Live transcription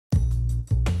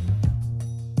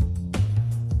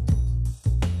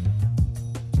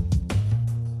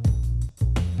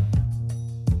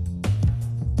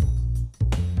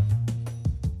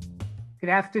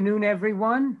afternoon,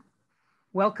 everyone.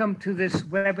 Welcome to this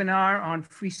webinar on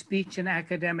free speech and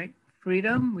academic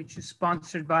freedom, which is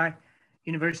sponsored by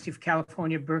University of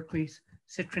California, Berkeley's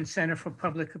Citrin Center for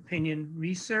Public Opinion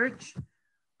Research.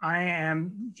 I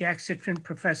am Jack Citrin,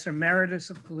 Professor Emeritus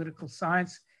of Political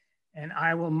Science, and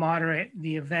I will moderate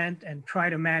the event and try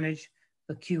to manage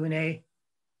the Q&A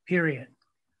period.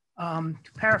 To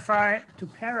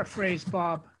paraphrase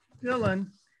Bob Dylan,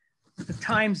 the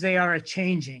times they are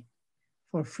a-changing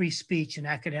for free speech and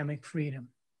academic freedom.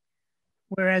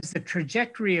 Whereas the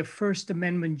trajectory of First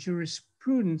Amendment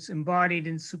jurisprudence embodied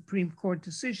in Supreme Court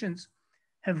decisions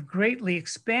have greatly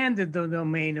expanded the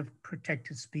domain of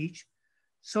protected speech,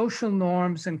 social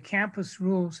norms and campus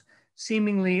rules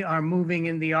seemingly are moving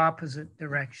in the opposite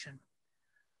direction.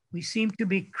 We seem to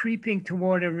be creeping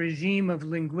toward a regime of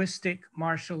linguistic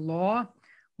martial law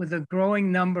with a growing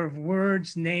number of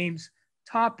words, names,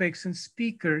 topics, and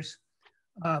speakers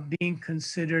being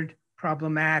considered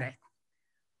problematic.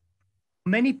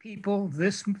 Many people,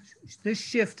 this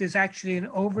shift is actually an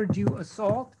overdue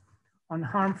assault on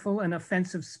harmful and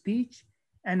offensive speech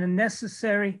and a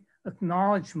necessary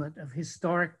acknowledgement of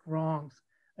historic wrongs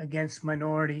against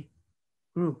minority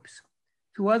groups.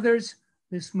 To others,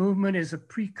 this movement is a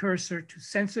precursor to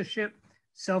censorship,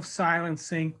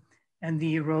 self-silencing, and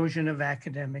the erosion of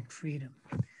academic freedom.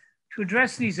 To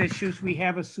address these issues, we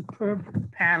have a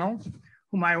superb panel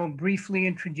whom I will briefly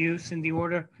introduce in the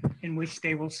order in which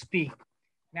they will speak.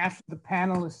 And after the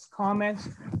panelists' comments,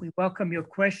 we welcome your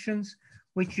questions,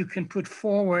 which you can put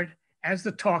forward as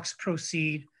the talks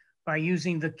proceed by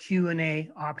using the Q&A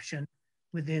option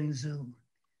within Zoom.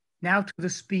 Now to the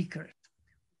speakers.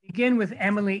 We begin with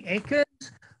Emily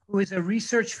Ekins, who is a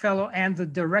research fellow and the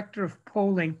director of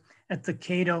polling at the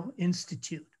Cato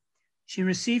Institute. She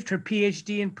received her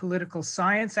PhD in political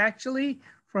science, actually,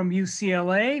 from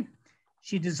UCLA.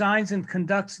 She designs and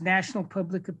conducts national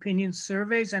public opinion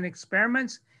surveys and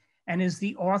experiments, and is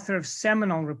the author of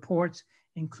seminal reports,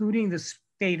 including The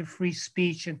State of Free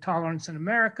Speech and Tolerance in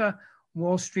America,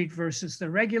 Wall Street versus the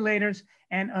Regulators,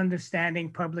 and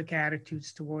Understanding Public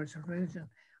Attitudes Towards Religion.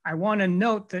 I want to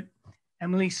note that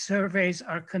Emily's surveys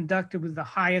are conducted with the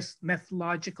highest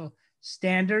methodological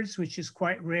standards, which is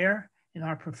quite rare in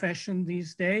our profession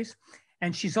these days.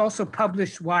 And she's also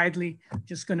published widely,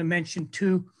 just going to mention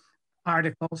two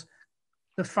articles,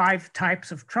 The 5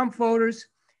 Types of Trump Voters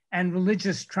and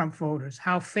Religious Trump Voters,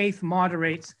 How Faith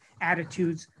Moderates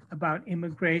Attitudes About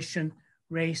Immigration,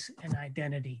 Race, and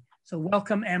Identity. So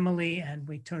welcome, Emily, and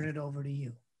we turn it over to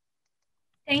you.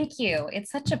 Thank you. It's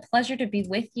such a pleasure to be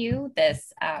with you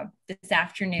this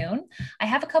afternoon. I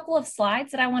have a couple of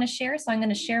slides that I want to share, so I'm going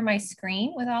to share my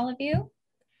screen with all of you.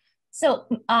 So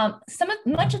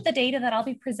much of the data that I'll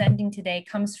be presenting today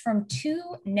comes from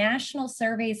 2 national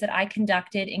surveys that I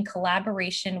conducted in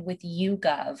collaboration with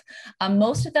YouGov.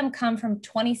 Most of them come from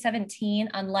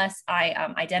 2017, unless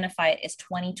I identify it as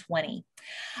 2020.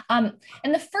 And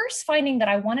the first finding that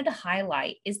I wanted to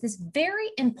highlight is this very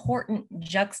important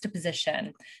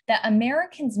juxtaposition that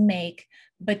Americans make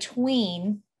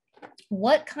between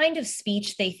what kind of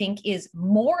speech they think is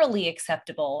morally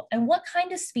acceptable and what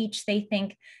kind of speech they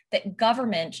think that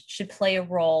government should play a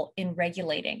role in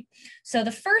regulating. So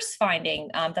the first finding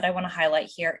that I want to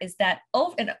highlight here is that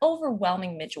an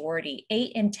overwhelming majority,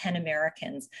 8 in 10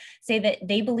 Americans, say that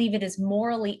they believe it is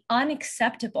morally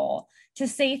unacceptable to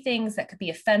say things that could be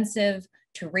offensive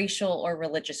to racial or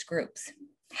religious groups.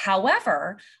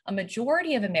 However, a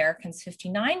majority of Americans,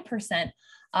 59%,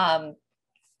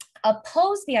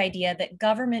 oppose the idea that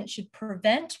government should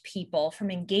prevent people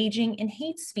from engaging in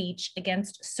hate speech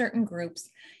against certain groups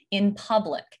in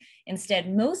public.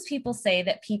 Instead, most people say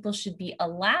that people should be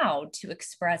allowed to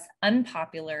express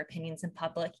unpopular opinions in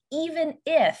public, even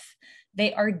if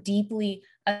they are deeply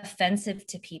offensive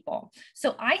to people.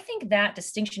 So I think that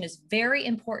distinction is very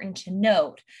important to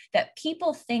note, that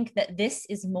people think that this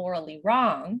is morally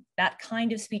wrong, that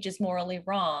kind of speech is morally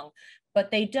wrong, but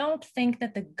they don't think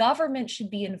that the government should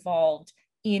be involved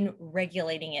in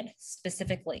regulating it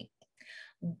specifically.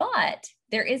 But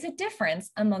there is a difference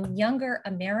among younger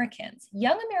Americans.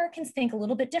 Young Americans think a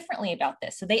little bit differently about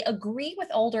this. So they agree with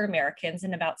older Americans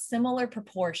in about similar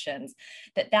proportions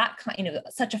that kind of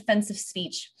such offensive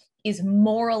speech is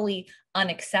morally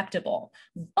unacceptable.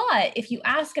 But if you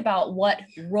ask about what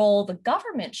role the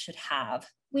government should have,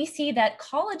 we see that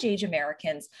college-age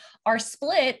Americans are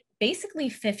split basically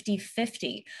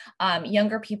 50-50.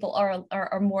 Younger people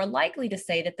are more likely to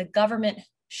say that the government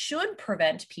should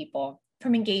prevent people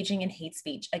from engaging in hate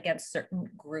speech against certain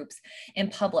groups in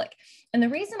public. And the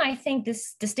reason I think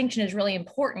this distinction is really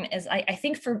important is I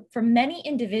think for many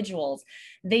individuals,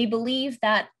 they believe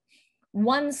that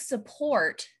one's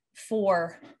support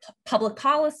for public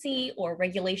policy or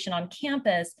regulation on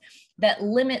campus that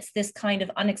limits this kind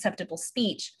of unacceptable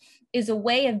speech is a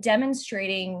way of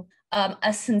demonstrating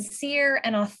a sincere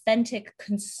and authentic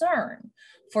concern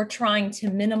for trying to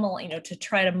to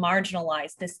try to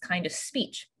marginalize this kind of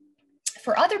speech.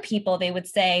 For other people, they would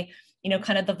say,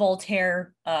 kind of the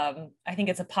Voltaire, I think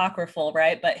it's apocryphal,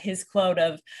 right? But his quote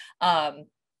of,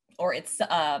 or it's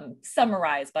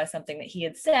summarized by something that he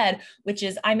had said, which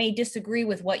is, I may disagree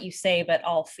with what you say, but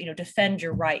I'll defend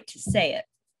your right to say it.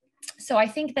 So I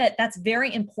think that that's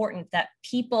very important that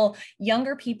people,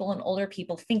 younger people and older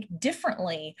people, think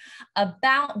differently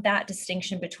about that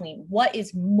distinction between what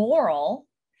is moral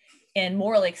and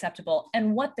morally acceptable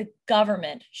and what the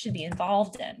government should be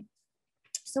involved in.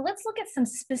 So let's look at some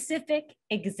specific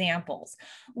examples.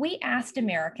 We asked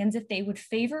Americans if they would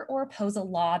favor or oppose a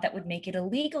law that would make it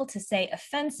illegal to say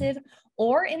offensive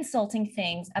or insulting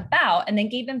things about, and then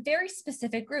gave them very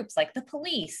specific groups like the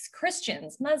police,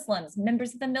 Christians, Muslims,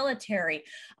 members of the military,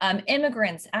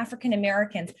 immigrants, African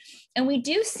Americans. And we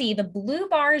do see the blue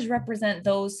bars represent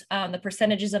those, the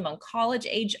percentages among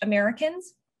college-age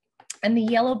Americans, and the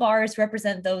yellow bars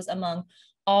represent those among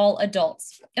all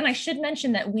adults. And I should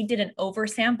mention that we did an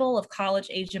oversample of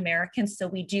college-age Americans, so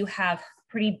we do have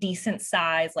pretty decent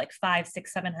size, like 500,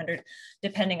 600, 700,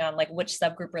 depending on like which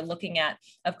subgroup we're looking at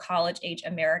of college-age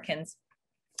Americans.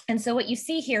 And so what you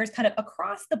see here is kind of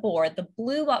across the board, the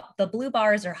blue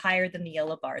bars are higher than the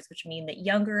yellow bars, which mean that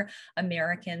younger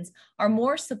Americans are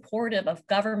more supportive of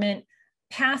government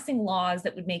passing laws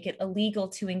that would make it illegal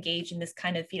to engage in this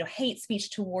kind of hate speech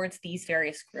towards these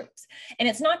various groups. And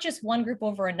it's not just one group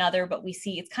over another, but we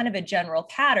see it's kind of a general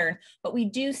pattern, but we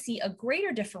do see a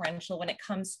greater differential when it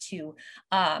comes to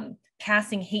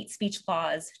passing hate speech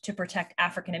laws to protect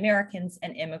African Americans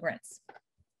and immigrants.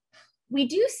 We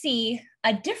do see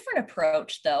a different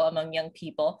approach, though, among young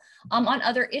people on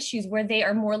other issues where they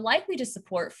are more likely to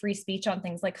support free speech on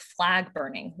things like flag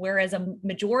burning, whereas a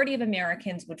majority of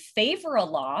Americans would favor a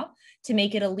law to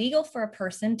make it illegal for a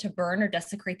person to burn or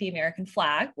desecrate the American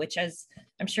flag, which, as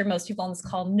I'm sure most people on this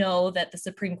call know, that the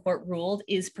Supreme Court ruled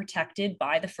is protected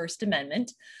by the First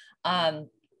Amendment.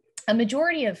 A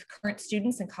majority of current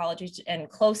students in college age, and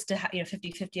close to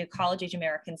 50-50 of college age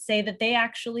Americans, say that they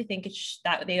actually think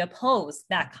that they oppose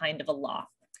that kind of a law.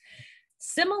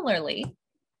 Similarly,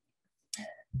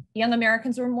 young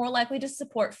Americans were more likely to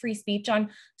support free speech on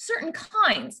certain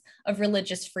kinds of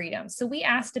religious freedom. So we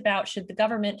asked about, should the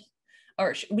government,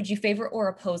 or would you favor or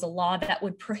oppose a law that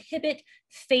would prohibit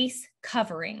face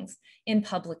coverings in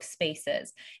public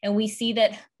spaces? And we see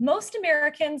that most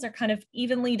Americans are kind of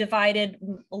evenly divided,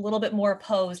 a little bit more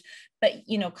opposed, but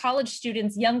college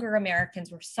students, younger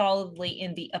Americans, were solidly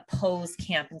in the opposed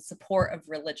camp in support of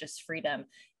religious freedom,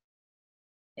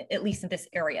 at least in this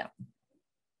area.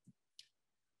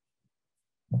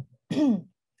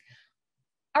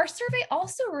 Our survey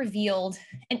also revealed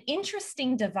an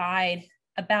interesting divide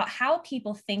about how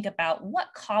people think about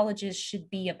what colleges should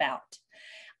be about.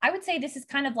 I would say this is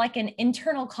kind of like an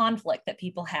internal conflict that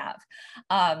people have.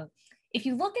 If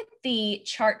you look at the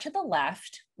chart to the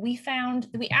left, we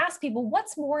asked people,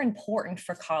 what's more important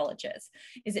for colleges?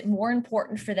 Is it more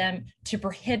important for them to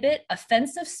prohibit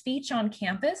offensive speech on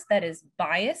campus that is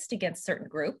biased against certain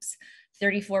groups?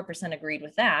 34% agreed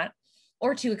with that.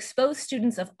 Or to expose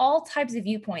students of all types of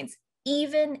viewpoints,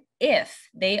 even if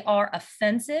they are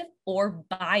offensive or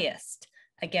biased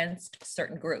against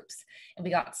certain groups. And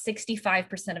we got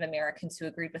 65% of Americans who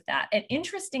agreed with that. And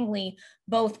interestingly,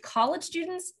 both college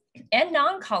students and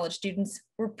non-college students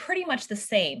were pretty much the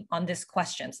same on this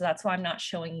question. So that's why I'm not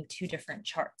showing you two different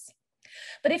charts.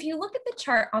 But if you look at the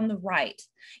chart on the right,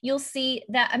 you'll see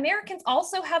that Americans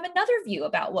also have another view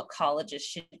about what colleges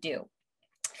should do.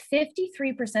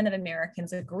 53% of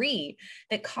Americans agree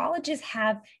that colleges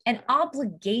have an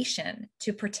obligation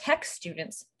to protect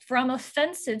students from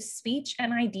offensive speech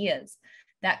and ideas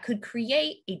that could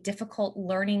create a difficult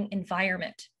learning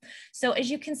environment. So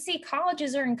as you can see,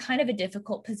 colleges are in kind of a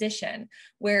difficult position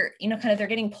where, they're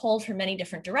getting pulled from many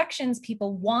different directions.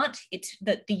 People want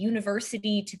the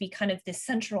university to be kind of this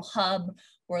central hub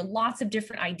where lots of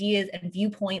different ideas and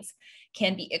viewpoints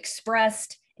can be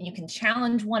expressed, and you can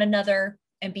challenge one another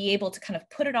and be able to kind of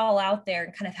put it all out there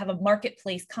and kind of have a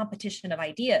marketplace competition of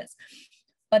ideas.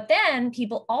 But then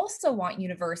people also want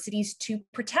universities to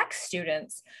protect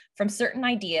students from certain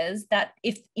ideas that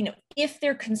if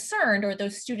they're concerned, or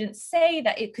those students say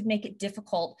that it could make it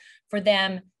difficult for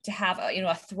them to have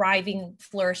a thriving,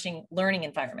 flourishing learning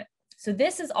environment. So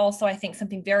this is also, I think,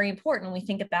 something very important when we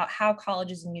think about how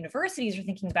colleges and universities are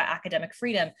thinking about academic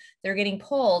freedom. They're getting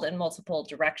pulled in multiple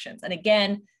directions. And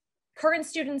again, current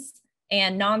students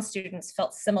and non-students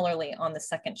felt similarly on the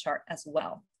second chart as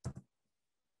well.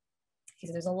 Okay,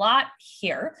 so there's a lot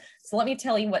here. So let me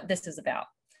tell you what this is about.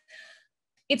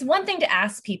 It's one thing to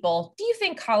ask people, do you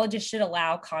think colleges should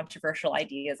allow controversial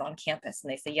ideas on campus?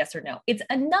 And they say yes or no. It's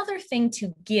another thing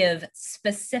to give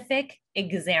specific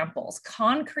examples,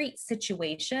 concrete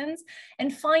situations,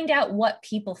 and find out what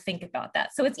people think about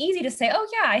that. So it's easy to say, oh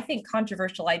yeah, I think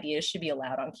controversial ideas should be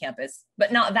allowed on campus,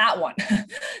 but not that one.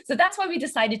 So that's why we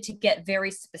decided to get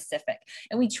very specific.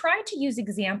 And we tried to use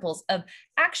examples of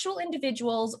actual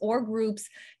individuals or groups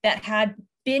that had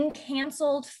been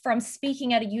canceled from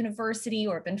speaking at a university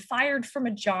or been fired from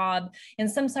a job in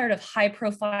some sort of high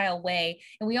profile way.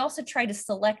 And we also try to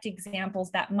select examples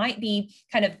that might be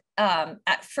kind of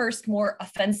at first more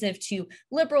offensive to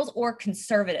liberals or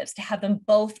conservatives, to have them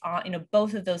both on,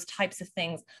 both of those types of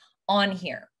things on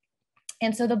here.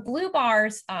 And so the blue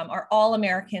bars are all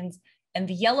Americans and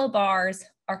the yellow bars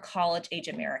are college age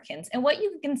Americans. And what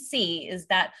you can see is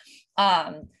that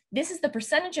this is the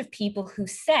percentage of people who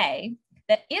say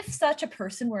that if such a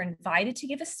person were invited to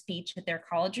give a speech at their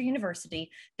college or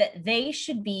university, that they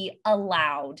should be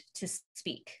allowed to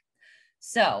speak.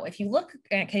 So if you look,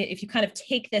 if you kind of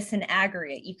take this in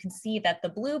aggregate, you can see that the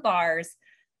blue bars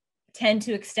tend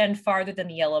to extend farther than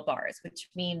the yellow bars, which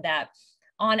mean that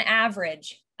on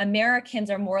average, Americans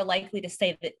are more likely to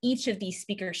say that each of these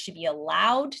speakers should be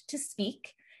allowed to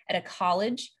speak at a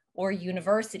college or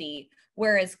university,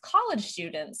 whereas college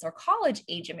students or college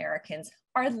age Americans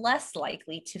are less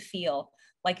likely to feel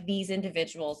like these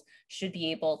individuals should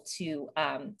be able to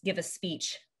give a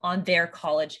speech on their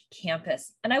college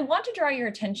campus. And I want to draw your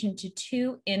attention to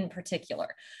two in particular.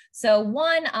 So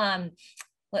one,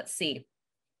 let's see,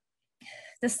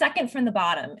 the second from the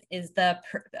bottom is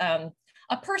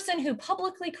a person who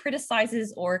publicly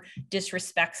criticizes or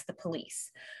disrespects the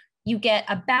police. You get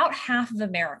about half of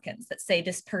Americans that say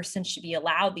this person should be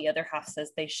allowed. The other half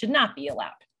says they should not be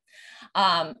allowed.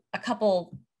 A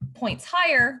couple points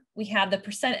higher, we have the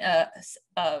percent,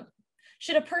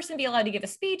 should a person be allowed to give a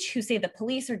speech who say the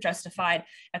police are justified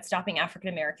at stopping African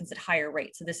Americans at higher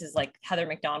rates? So this is like Heather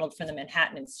McDonald from the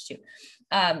Manhattan Institute.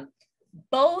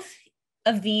 Both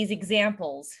of these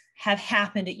examples have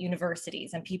happened at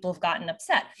universities and people have gotten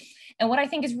upset. And what I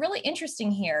think is really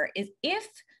interesting here is if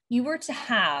you were to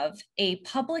have a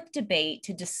public debate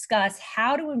to discuss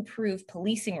how to improve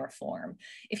policing reform,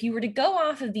 if you were to go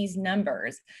off of these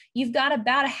numbers, you've got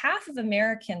about a half of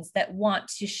Americans that want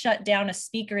to shut down a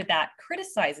speaker that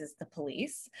criticizes the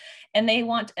police, and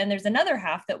there's another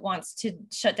half that wants to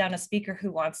shut down a speaker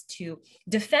who wants to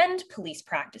defend police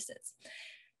practices.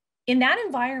 In that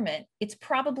environment, it's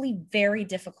probably very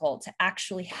difficult to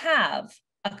actually have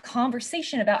a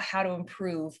conversation about how to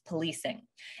improve policing.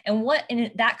 And what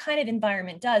that kind of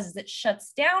environment does is it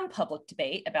shuts down public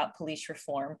debate about police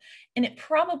reform, and it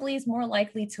probably is more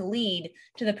likely to lead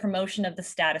to the promotion of the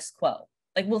status quo.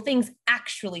 Like, will things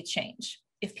actually change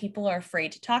if people are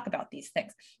afraid to talk about these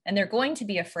things? And they're going to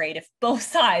be afraid if both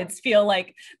sides feel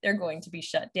like they're going to be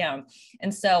shut down.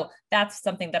 And so that's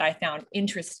something that I found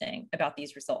interesting about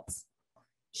these results.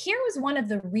 Here was one of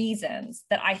the reasons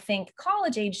that I think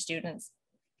college age students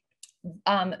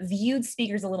viewed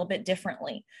speakers a little bit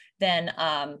differently than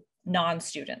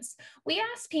non-students. We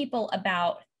asked people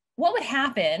about what would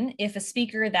happen if a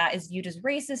speaker that is viewed as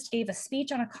racist gave a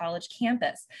speech on a college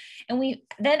campus. And we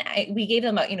gave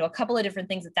them a couple of different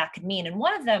things that could mean. And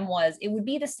one of them was it would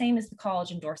be the same as the college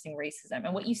endorsing racism.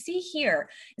 And what you see here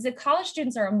is that college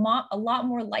students are a lot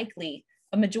more likely,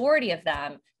 a majority of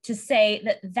them, to say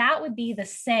that that would be the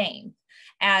same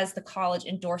as the college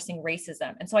endorsing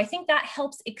racism. And so I think that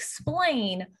helps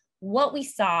explain what we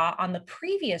saw on the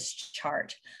previous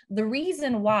chart. The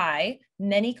reason why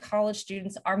many college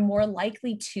students are more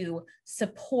likely to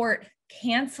support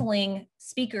canceling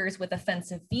speakers with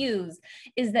offensive views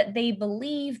is that they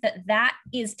believe that that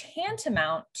is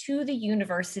tantamount to the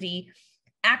university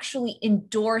actually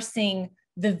endorsing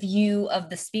the view of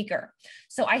the speaker.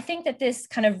 So I think that this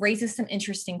kind of raises some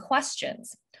interesting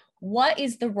questions. What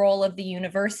is the role of the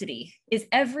university? Is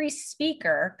every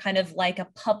speaker kind of like a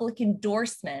public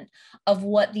endorsement of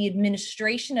what the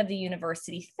administration of the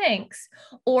university thinks?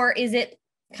 Or is it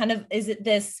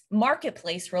this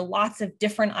marketplace where lots of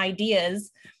different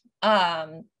ideas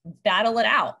battle it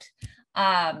out?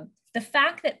 The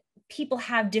fact that people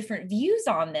have different views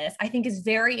on this, I think, is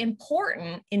very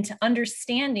important into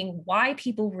understanding why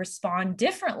people respond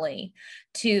differently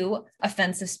to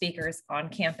offensive speakers on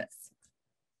campus.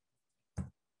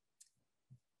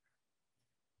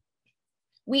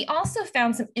 We also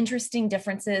found some interesting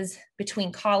differences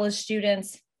between college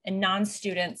students and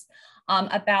non-students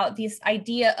about this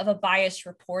idea of a biased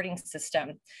reporting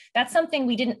system. That's something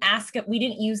we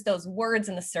didn't use those words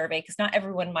in the survey because not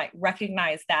everyone might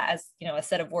recognize that as, you know, a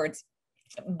set of words.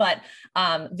 But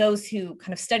those who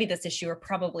kind of study this issue are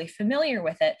probably familiar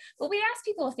with it. But we asked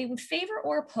people if they would favor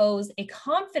or oppose a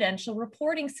confidential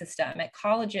reporting system at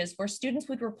colleges where students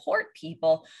would report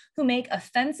people who make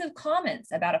offensive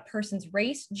comments about a person's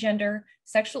race, gender,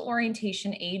 sexual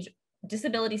orientation, age,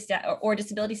 disability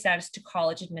status to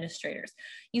college administrators.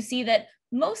 You see that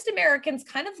most Americans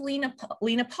kind of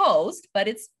lean opposed, but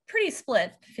it's pretty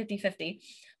split, 50-50.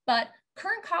 But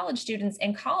current college students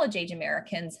and college-age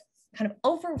Americans kind of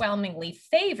overwhelmingly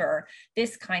favor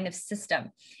this kind of system.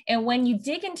 And when you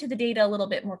dig into the data a little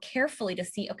bit more carefully to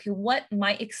see, okay, what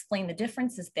might explain the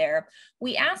differences there,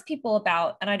 we asked people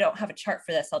about, and I don't have a chart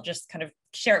for this, I'll just kind of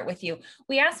share it with you.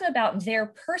 We asked them about their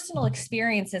personal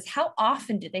experiences. How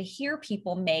often did they hear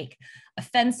people make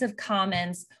offensive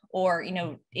comments or, you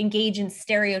know, engage in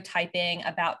stereotyping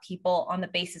about people on the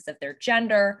basis of their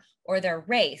gender or their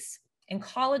race? And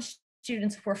college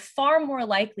students were far more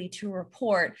likely to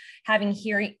report having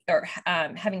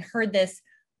heard this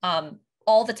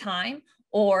all the time,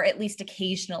 or at least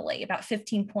occasionally, about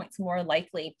 15 points more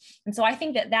likely. And so I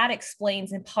think that that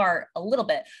explains in part a little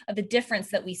bit of the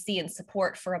difference that we see in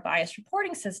support for a biased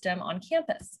reporting system on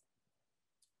campus.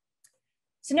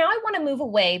 So now I want to move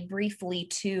away briefly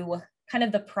to kind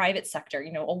of the private sector,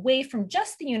 you know, away from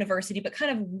just the university, but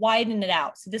kind of widen it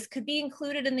out. So this could be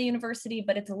included in the university,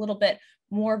 but it's a little bit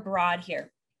more broad here.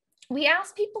 We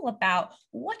asked people about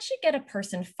what should get a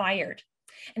person fired.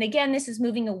 And again, this is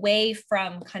moving away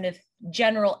from kind of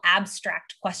general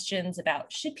abstract questions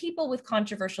about should people with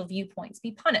controversial viewpoints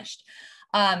be punished?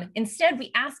 Instead, we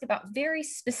ask about very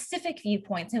specific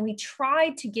viewpoints, and we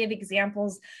tried to give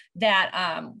examples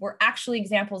that were actually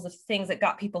examples of things that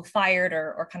got people fired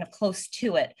or kind of close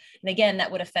to it. And again,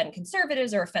 that would offend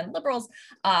conservatives or offend liberals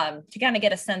to kind of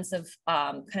get a sense of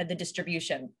kind of the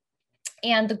distribution.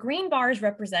 And the green bars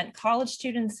represent college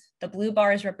students, the blue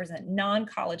bars represent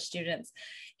non-college students.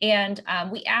 And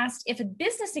we asked if a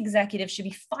business executive should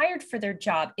be fired for their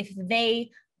job if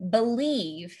they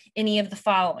believe any of the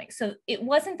following. So it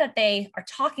wasn't that they are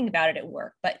talking about it at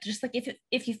work, but just like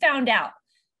if you found out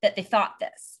that they thought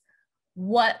this,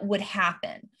 what would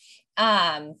happen?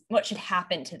 What should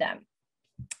happen to them?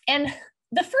 And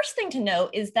the first thing to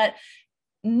note is that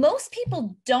most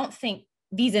people don't think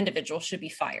these individuals should be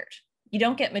fired. You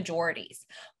don't get majorities,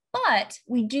 but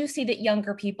we do see that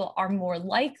younger people are more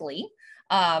likely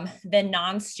than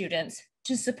non-students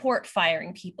to support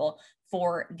firing people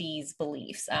for these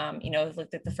beliefs. You know,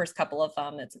 looked at the first couple of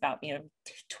them, it's about,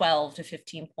 12 to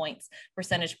 15 points,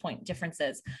 percentage point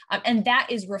differences. And that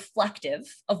is reflective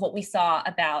of what we saw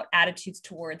about attitudes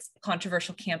towards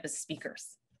controversial campus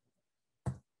speakers.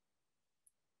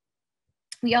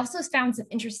 We also found some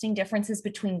interesting differences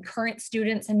between current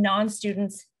students and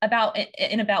non-students about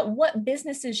what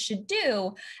businesses should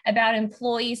do about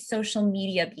employees' social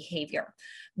media behavior.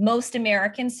 Most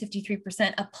Americans,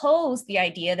 53%, oppose the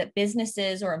idea that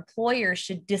businesses or employers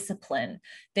should discipline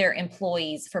their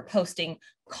employees for posting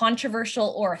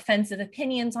controversial or offensive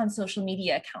opinions on social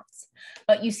media accounts.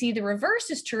 But you see the reverse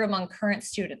is true among current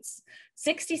students.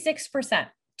 66%,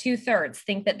 2/3,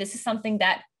 think that this is something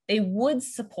that they would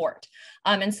support.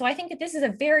 And so I think that this is a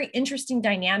very interesting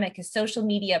dynamic as social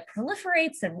media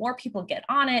proliferates and more people get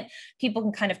on it. People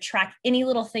can kind of track any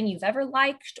little thing you've ever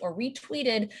liked or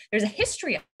retweeted. There's a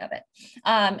history of it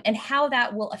and how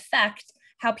that will affect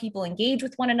how people engage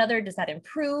with one another. Does that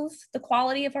improve the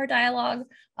quality of our dialogue?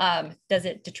 Does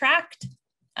it detract?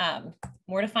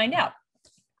 More to find out.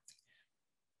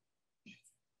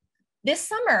 This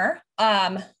summer,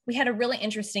 we had a really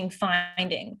interesting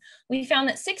finding. We found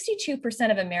that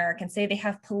 62% of Americans say they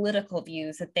have political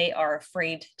views that they are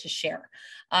afraid to share,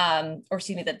 or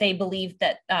excuse me, that they believe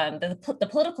that the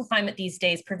political climate these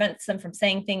days prevents them from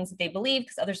saying things that they believe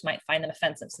because others might find them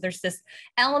offensive. So there's this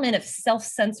element of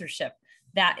self-censorship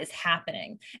that is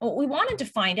happening. And what we wanted to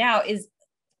find out is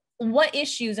what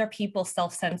issues are people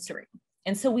self-censoring?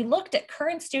 And so we looked at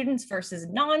current students versus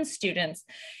non-students,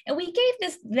 and we gave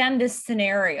them this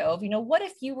scenario of, what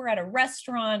if you were at a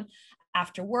restaurant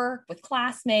after work with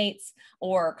classmates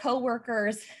or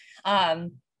coworkers, and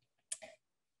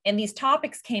these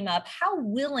topics came up, how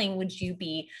willing would you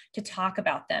be to talk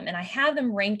about them? And I have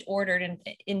them ranked ordered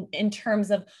in terms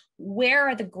of where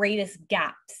are the greatest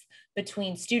gaps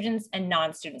between students and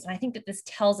non-students. And I think that this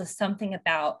tells us something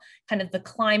about kind of the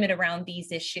climate around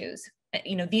these issues.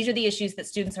 These are the issues that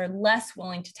students are less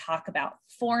willing to talk about: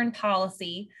 foreign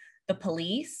policy, the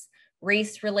police,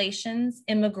 race relations,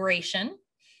 immigration.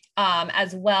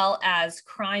 as well as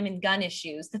crime and gun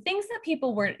issues. The things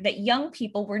that young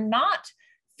people were not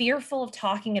fearful of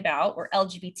talking about were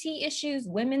LGBT issues,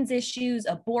 women's issues,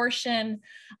 abortion,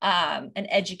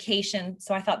 and education.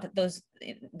 So I thought that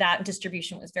that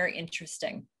distribution was very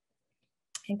interesting.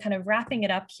 And kind of wrapping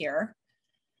it up here,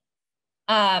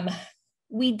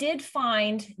 we did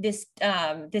find this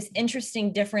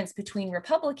interesting difference between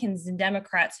Republicans and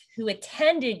Democrats who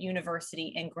attended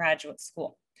university and graduate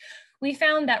school. We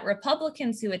found that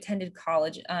Republicans who attended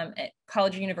college or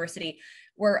university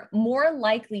were more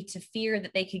likely to fear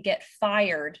that they could get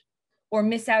fired or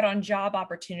miss out on job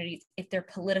opportunities if their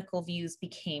political views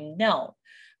became known.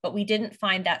 But we didn't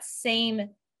find that same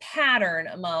pattern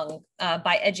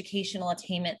by educational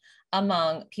attainment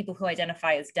among people who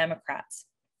identify as Democrats.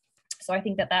 So I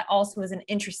think that also is an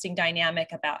interesting dynamic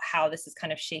about how this is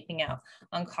kind of shaping out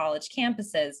on college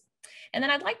campuses. And then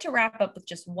I'd like to wrap up with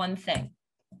just one thing.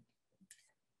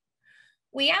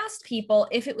 We asked people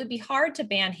if it would be hard to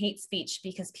ban hate speech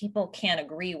because people can't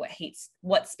agree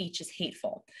what speech is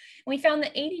hateful. And we found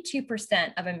that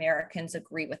 82% of Americans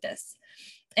agree with this.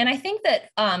 And I think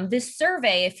that this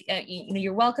survey, if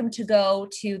you're welcome to go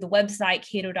to the website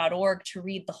cato.org to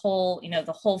read the whole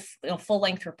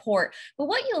full-length report. But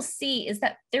what you'll see is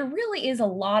that there really is a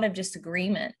lot of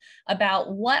disagreement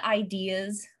about what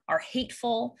ideas are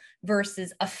hateful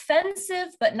versus offensive,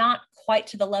 but not quite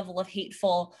to the level of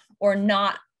hateful or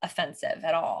not offensive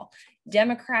at all.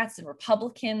 Democrats and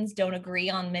Republicans don't agree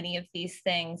on many of these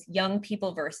things. Young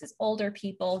people versus older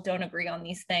people don't agree on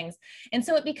these things. And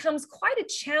so it becomes quite a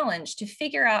challenge to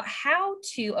figure out how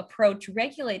to approach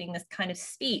regulating this kind of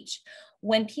speech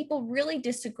when people really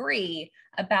disagree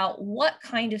about what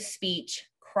kind of speech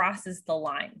crosses the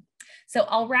line. So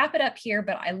I'll wrap it up here,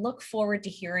 but I look forward to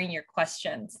hearing your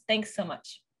questions. Thanks so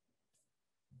much.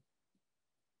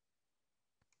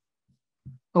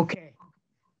 Okay.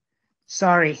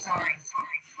 Sorry.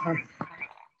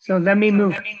 So let me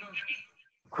move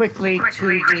quickly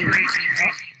to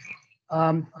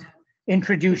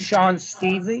introduce Sean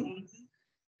Stevens.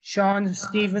 Sean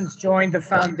Stevens joined the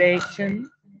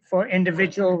Foundation for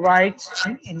Individual Rights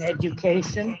in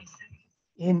Education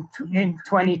in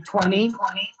 2020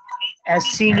 as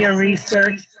Senior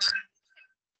Research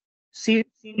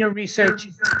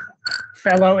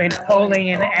Fellow in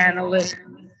Polling and Analytics.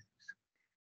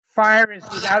 FIRE is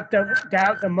without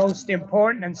doubt the most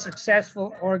important and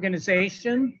successful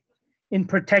organization in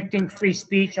protecting free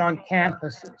speech on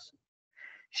campuses.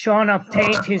 Sean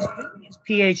obtained his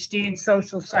PhD in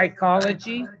social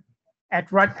psychology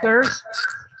at Rutgers,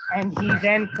 and he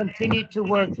then continued to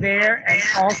work there and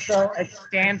also at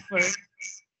Stanford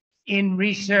in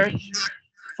research,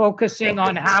 focusing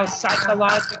on how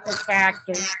psychological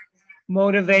factors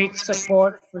motivate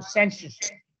support for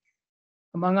censorship.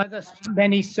 Among other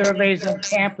many surveys of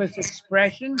campus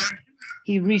expression,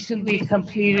 he recently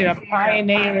completed a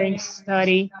pioneering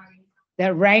study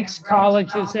that ranks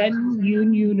colleges and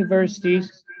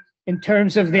universities in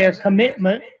terms of their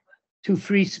commitment to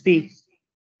free speech.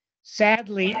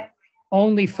 Sadly,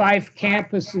 only 5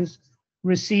 campuses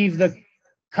received the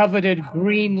coveted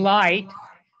green light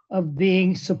of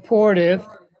being supportive,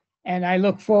 and I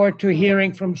look forward to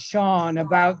hearing from Sean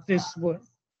about this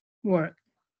work.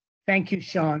 Thank you,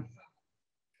 Sean.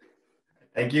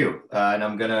 Thank you. And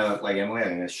I'm gonna, like Emily, I'm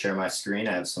gonna share my screen.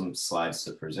 I have some slides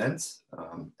to present,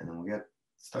 and then we'll get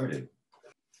started.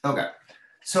 Okay,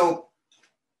 so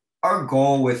our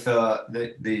goal with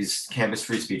these campus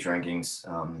free speech rankings,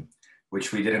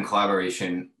 which we did in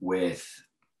collaboration with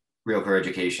Real Clear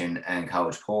Education and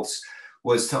College Pulse,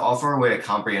 was to offer a way to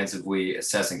comprehensively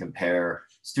assess and compare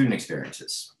student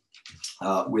experiences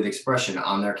with expression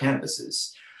on their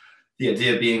campuses. The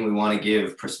idea being we want to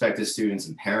give prospective students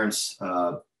and parents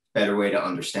a better way to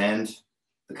understand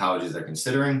the colleges they're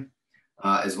considering,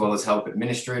 as well as help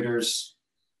administrators,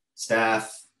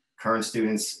 staff, current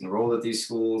students enrolled at these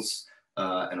schools,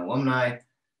 and alumni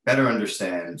better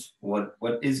understand what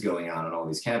is going on all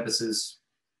these campuses.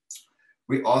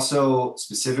 We also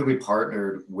specifically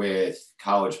partnered with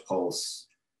College Pulse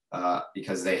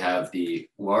because they have the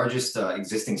largest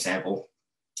existing sample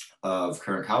of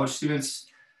current college students,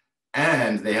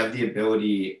 and they have the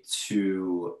ability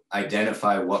to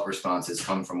identify what responses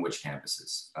come from which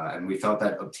campuses. And we felt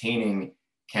that obtaining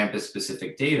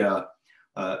campus-specific data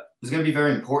was going to be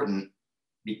very important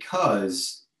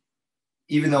because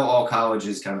even though all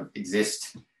colleges kind of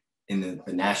exist in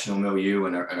the national milieu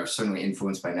and are certainly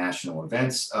influenced by national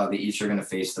events, they each are going to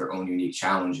face their own unique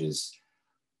challenges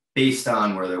based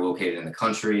on where they're located in the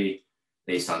country,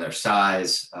 based on their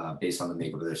size, based on the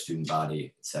makeup of their student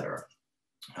body, et cetera.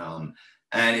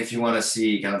 And if you want to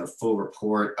see kind of the full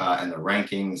report and the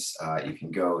rankings, you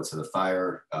can go to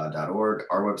thefire.org,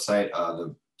 our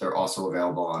website. They're also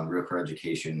available on Real Career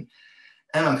Education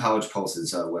and on College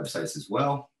Pulse's websites as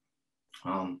well.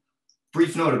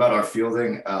 Brief note about our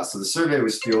fielding. So the survey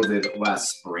was fielded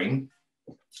last spring.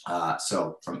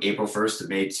 So from April 1st to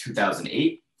May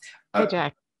 2008. Hey,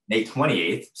 Jack. May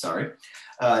 28th, sorry.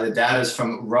 The data is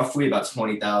from roughly about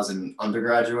 20,000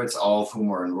 undergraduates, all of whom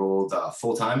were enrolled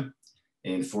full-time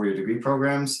in four-year degree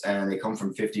programs, and they come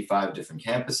from 55 different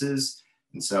campuses.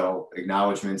 And so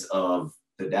acknowledgement of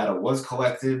the data was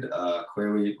collected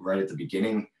clearly right at the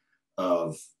beginning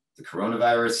of the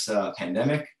coronavirus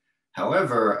pandemic.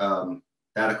 However,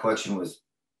 data collection was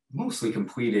mostly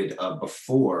completed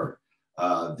before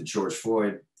the George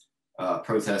Floyd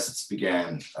protests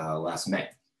began last May.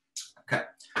 Okay,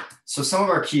 so some of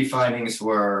our key findings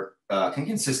were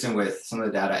consistent with some of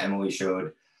the data Emily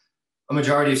showed. A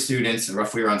majority of students,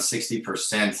 roughly around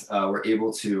 60%, were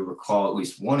able to recall at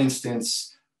least one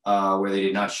instance where they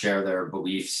did not share their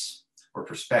beliefs or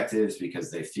perspectives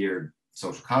because they feared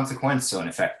social consequence. So in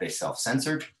effect, they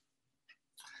self-censored.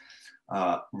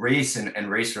 Race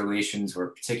and race relations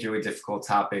were particularly difficult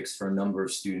topics for a number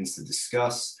of students to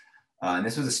discuss. And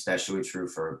this was especially true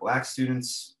for Black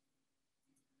students.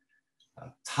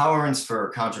 Tolerance for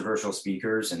controversial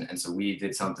speakers. And so we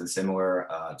did something similar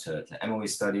to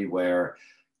Emily's study where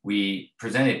we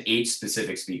presented 8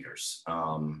 specific speakers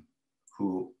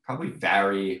who probably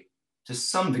vary to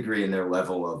some degree in their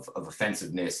level of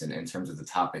offensiveness and in terms of the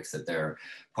topics that they're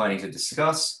planning to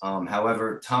discuss.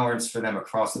 However, tolerance for them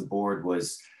across the board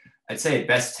was, I'd say at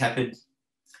best tepid.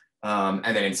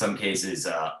 And then in some cases,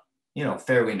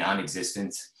 fairly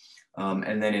non-existent.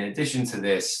 And then in addition to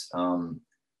this,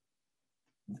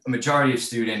 a majority of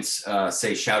students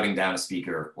say shouting down a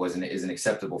speaker is an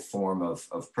acceptable form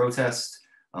of protest.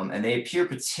 And they appear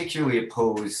particularly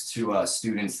opposed to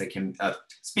students that can,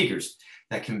 speakers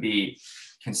that can be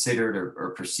considered or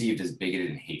perceived as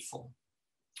bigoted and hateful.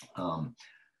 A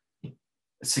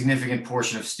significant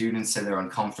portion of students say they're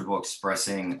uncomfortable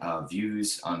expressing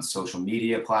views on social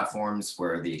media platforms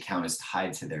where the account is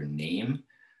tied to their name.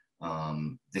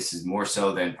 This is more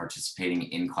so than participating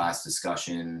in class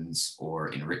discussions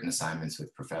or in written assignments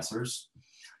with professors.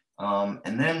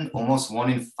 And then almost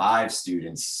 1 in 5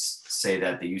 students say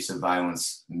that the use of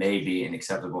violence may be an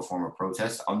acceptable form of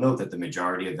protest. I'll note that the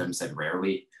majority of them said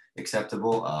rarely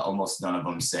acceptable. Almost none of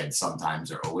them said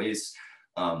sometimes or always,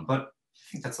 but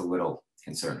I think that's a little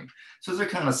concerning. So those are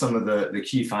kind of some of the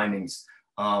key findings.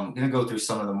 I'm gonna go through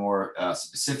some of the more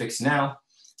specifics now.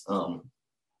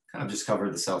 Kind of just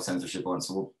covered the self-censorship one.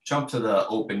 So we'll jump to the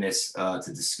openness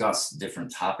to discuss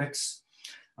different topics.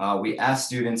 We asked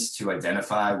students to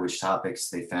identify which topics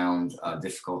they found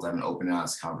difficult to have an open and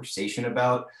honest conversation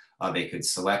about. They could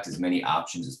select as many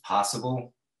options as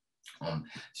possible. So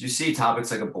you see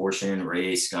topics like abortion,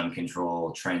 race, gun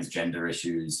control, transgender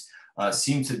issues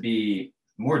seem to be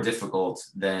more difficult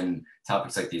than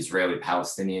topics like the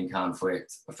Israeli-Palestinian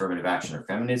conflict, affirmative action, or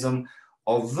feminism.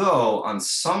 Although on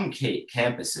some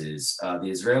campuses, the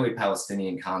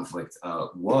Israeli-Palestinian conflict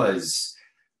was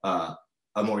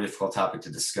a more difficult topic to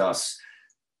discuss.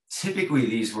 Typically,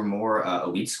 these were more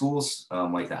elite schools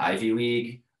like the Ivy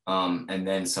League, and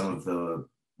then some of the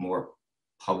more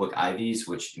public Ivies,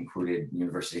 which included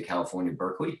University of California,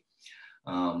 Berkeley.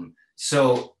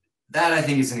 So that I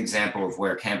think is an example of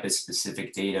where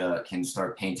campus-specific data can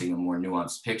start painting a more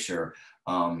nuanced picture.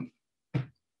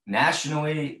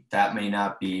 Nationally, that may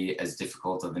not be as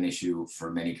difficult of an issue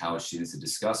for many college students to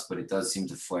discuss, but it does seem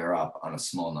to flare up on a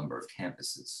small number of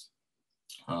campuses.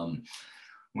 When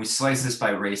we slice this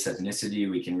by race, ethnicity,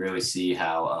 we can really see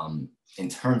how, in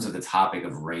terms of the topic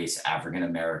of race, African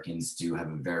Americans do have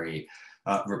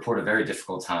report a very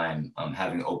difficult time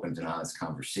having open and honest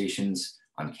conversations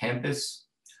on campus.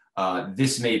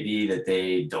 This may be that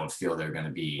they don't feel they're going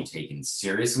to be taken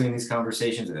seriously in these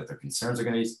conversations, or that their concerns are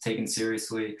going to be taken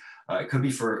seriously. It could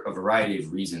be for a variety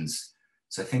of reasons.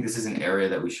 So I think this is an area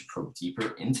that we should probe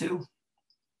deeper into.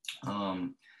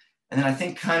 And then I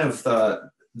think kind of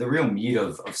the real meat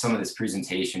of some of this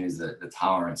presentation is the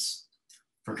tolerance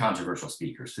for controversial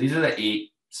speakers. So these are the 8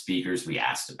 speakers we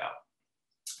asked about.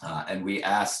 And we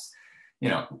asked,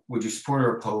 would you support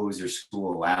or oppose your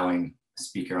school allowing a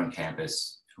speaker on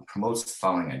campus who promotes the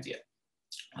following idea?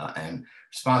 And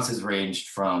responses ranged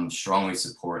from strongly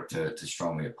support to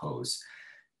strongly oppose.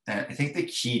 And I think the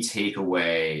key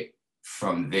takeaway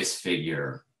from this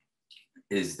figure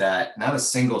is that not a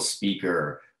single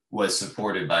speaker was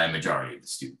supported by a majority of the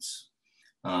students.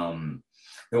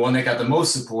 The one that got the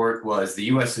most support was the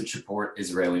US should support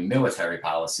Israeli military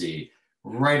policy,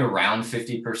 right around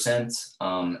 50%.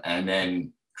 And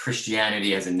then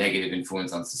Christianity has a negative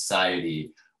influence on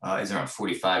society is around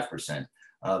 45%.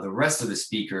 The rest of the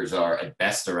speakers are at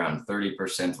best around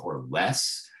 30% or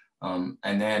less. And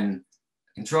then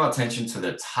I can draw attention to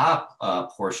the top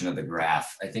portion of the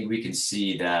graph. I think we can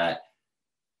see that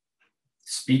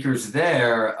speakers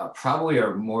there probably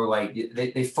are more like,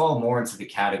 they fall more into the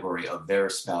category of their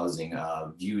espousing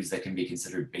views that can be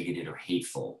considered bigoted or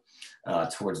hateful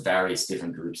towards various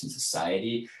different groups in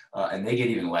society. And they get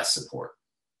even less support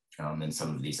than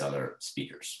some of these other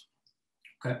speakers.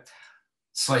 Okay.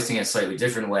 Slicing it a slightly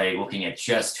different way, looking at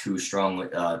just who strongly,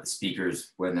 the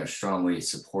speakers, when they're strongly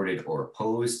supported or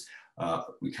opposed,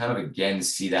 we kind of again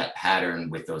see that pattern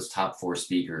with those top 4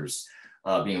 speakers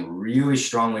being really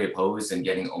strongly opposed and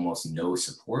getting almost no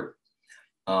support.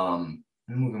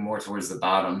 Moving more towards the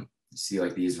bottom, you see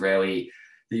like the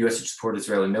US to support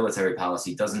Israeli military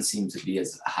policy doesn't seem to be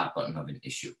as a hot button of an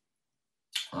issue.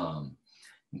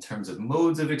 In terms of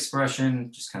modes of expression,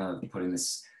 just kind of putting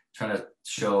this, trying to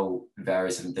show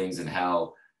various different things and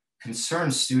how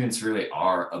concerned students really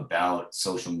are about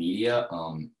social media.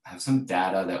 I have some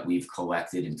data that we've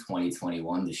collected in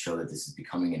 2021 to show that this is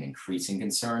becoming an increasing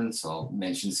concern. So I'll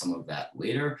mention some of that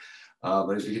later.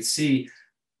 But as you can see,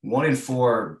 1 in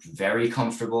 4 are very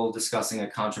comfortable discussing a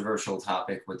controversial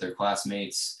topic with their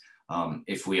classmates.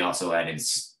 If we also add in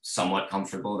somewhat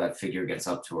comfortable, that figure gets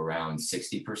up to around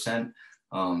 60%.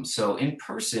 So in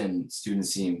person,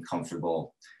 students seem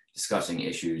comfortable discussing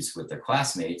issues with their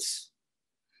classmates.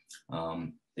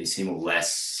 They seem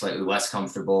slightly less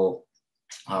comfortable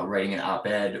writing an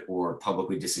op-ed or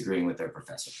publicly disagreeing with their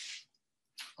professor.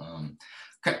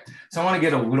 Okay, so I want to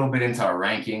get a little bit into our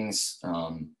rankings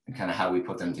and kind of how we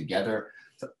put them together.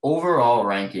 The overall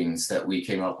rankings that we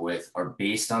came up with are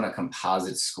based on a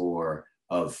composite score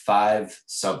of 5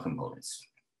 subcomponents.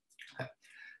 Okay.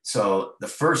 So the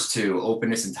first 2,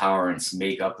 openness and tolerance,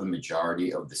 make up the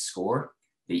majority of the score.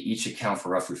 They each account for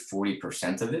roughly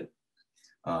 40% of it.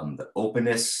 The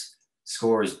openness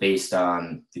score is based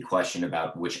on the question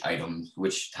about which items,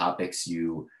 which topics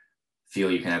you feel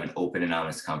you can have an open and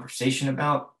honest conversation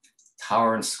about.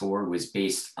 Tolerance score was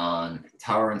based on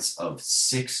tolerance of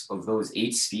 6 of those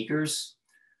 8 speakers.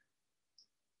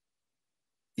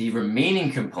 The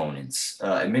remaining components,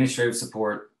 administrative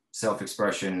support,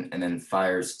 self-expression, and then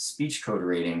FIRE's speech code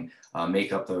rating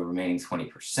make up the remaining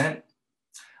 20%.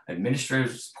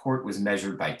 Administrative support was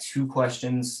measured by 2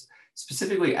 questions,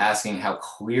 specifically asking how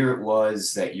clear it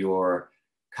was that your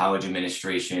college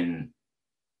administration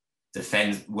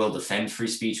will defend free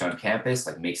speech on campus,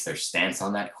 like makes their stance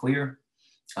on that clear.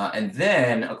 And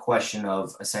then a question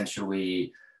of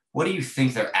essentially, what do you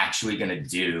think they're actually going to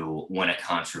do when a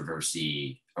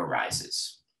controversy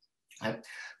arises? The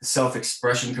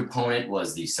self-expression component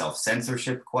was the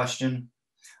self-censorship question.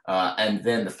 And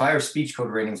then the FIRE speech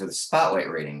code ratings are the spotlight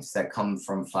ratings that come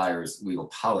from FIRE's legal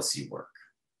policy work.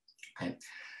 Okay.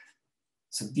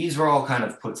 So these were all kind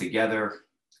of put together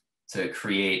to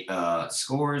create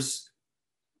scores.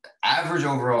 Average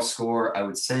overall score, I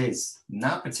would say, is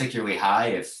not particularly high.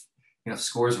 If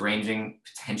scores ranging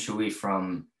potentially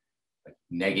from like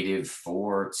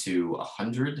 -4 to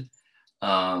 100.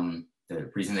 The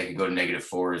reason they could go to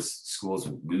 -4 is schools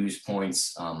would lose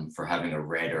points for having a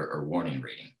red or warning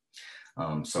rating.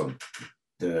 So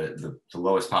the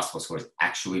lowest possible score is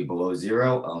actually below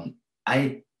 0.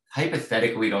 I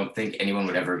hypothetically don't think anyone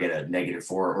would ever get a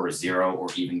 -4 or a 0 or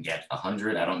even get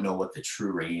 100. I don't know what the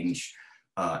true range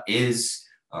is.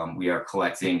 We are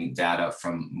collecting data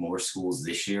from more schools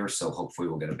this year, so hopefully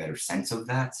we'll get a better sense of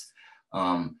that.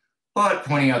 But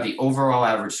pointing out the overall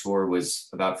average score was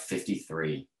about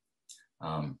 53.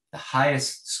 The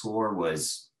highest score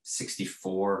was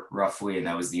 64 roughly, and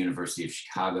that was the University of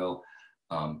Chicago.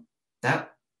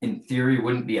 That in theory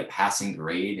wouldn't be a passing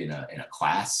grade in a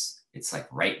class. It's like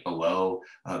right below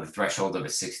the threshold of a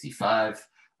 65.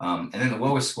 And then the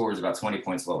lowest score is about 20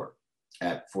 points lower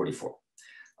at 44.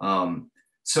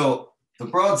 So the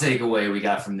broad takeaway we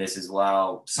got from this is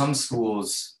while some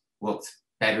schools looked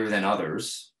better than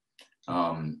others,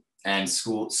 and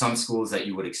some schools that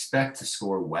you would expect to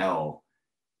score well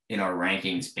in our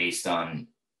rankings based on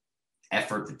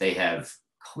effort that they have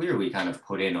clearly kind of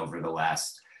put in over the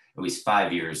last at least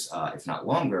 5 years, if not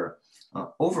longer,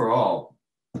 overall,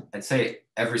 I'd say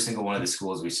every single one of the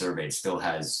schools we surveyed still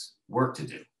has work to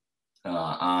do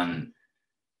on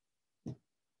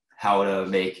how to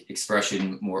make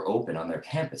expression more open on their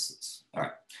campuses. All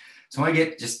right, so I want to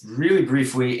get just really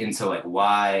briefly into like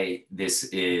why this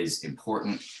is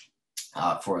important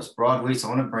for us broadly. So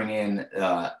I want to bring in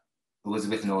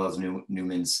Elizabeth Noel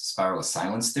Newman's spiral of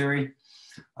silence theory.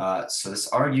 So this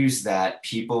argues that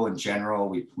people in general,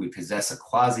 we possess a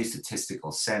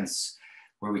quasi-statistical sense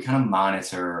where we kind of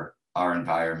monitor our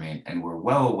environment and we're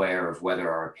well aware of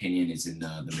whether our opinion is in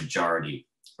the majority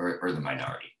or the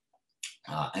minority.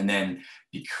 And then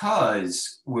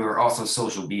because we're also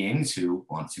social beings who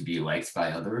want to be liked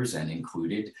by others and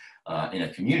included in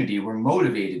a community, we're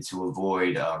motivated to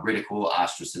avoid ridicule,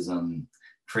 ostracism,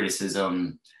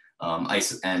 criticism,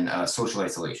 and social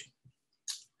isolation.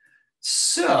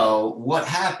 So what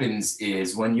happens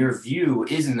is when your view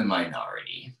is in the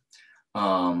minority,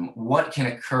 what can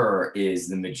occur is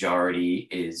the majority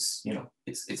is,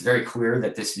 it's very clear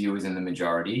that this view is in the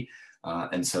majority.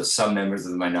 And so some members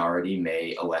of the minority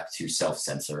may elect to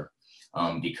self-censor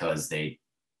because they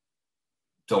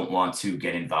don't want to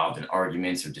get involved in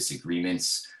arguments or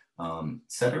disagreements,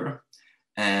 etc.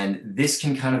 And this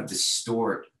can kind of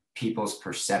distort people's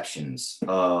perceptions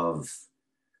of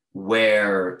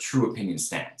where true opinion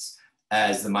stands.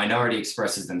 As the minority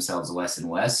expresses themselves less and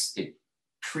less, it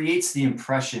creates the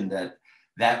impression that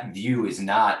that view is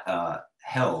not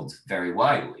held very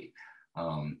widely.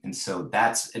 And so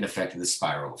that's an effect of the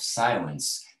spiral of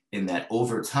silence, in that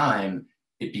over time,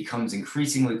 it becomes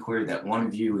increasingly clear that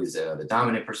one view is the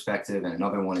dominant perspective and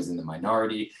another one is in the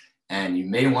minority. And you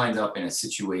may wind up in a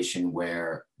situation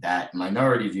where that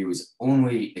minority view is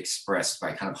only expressed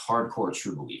by kind of hardcore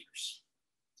true believers.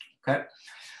 Okay.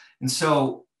 And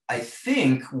so I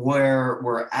think where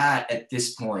we're at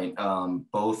this point,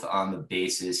 both on the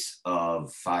basis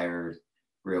of FIRE,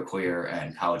 Real Clear,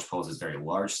 and College Poll's very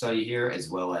large study here, as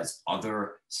well as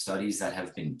other studies that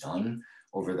have been done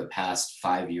over the past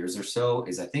 5 years or so,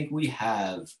 is I think we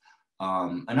have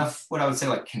enough, what I would say,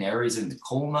 like canaries in the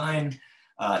coal mine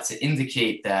to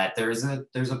indicate that there's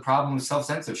a problem with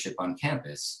self-censorship on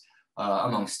campus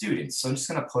among students. So I'm just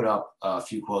gonna put up a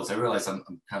few quotes. I realize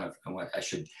I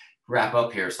should wrap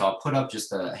up here. So I'll put up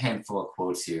just a handful of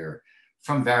quotes here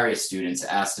from various students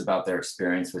asked about their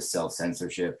experience with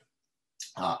self-censorship.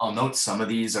 I'll note some of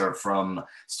these are from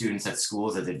students at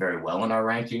schools that did very well in our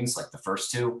rankings, like the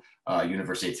first two.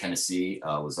 University of Tennessee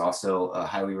was also a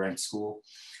highly ranked school.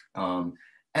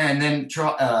 And then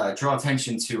draw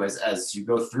attention to, as you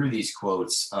go through these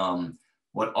quotes,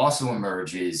 what also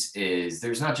emerges is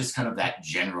there's not just kind of that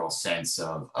general sense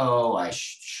of, oh, I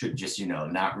should just,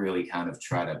 not really kind of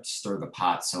try to stir the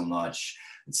pot so much,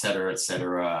 et cetera, et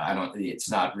cetera. It's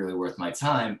not really worth my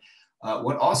time.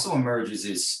 What also emerges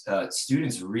is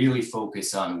students really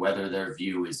focus on whether their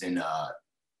view is in,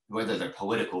 whether their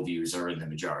political views are in the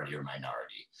majority or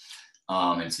minority.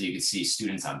 And so you can see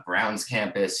students on Brown's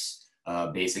campus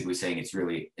basically saying it's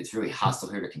really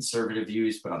hostile here to conservative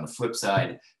views, but on the flip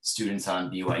side, students on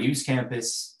BYU's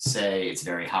campus say it's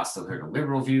very hostile here to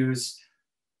liberal views.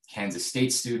 Kansas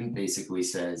State student basically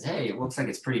says, hey, it looks like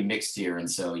it's pretty mixed here, and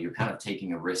so you're kind of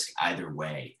taking a risk either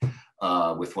way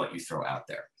with what you throw out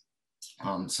there.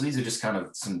 So these are just kind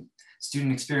of some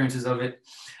student experiences of it.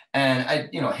 And I,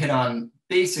 hit on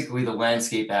basically the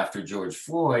landscape after George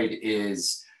Floyd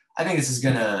is, I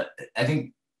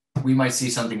think we might see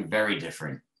something very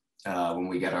different when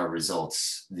we get our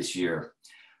results this year.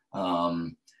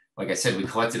 Like I said, we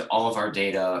collected all of our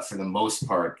data for the most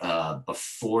part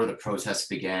before the protests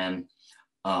began.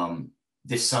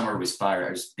 This summer was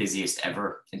FIRE's busiest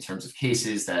ever in terms of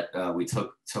cases that we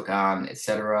took on, et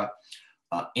cetera.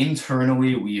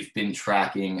 Internally, we've been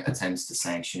tracking attempts to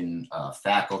sanction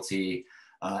faculty,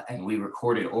 and we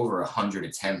recorded over 100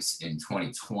 attempts in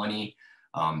 2020.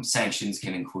 Sanctions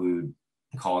can include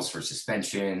calls for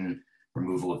suspension,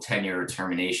 removal of tenure,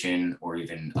 termination, or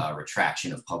even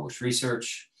retraction of published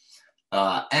research.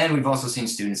 And we've also seen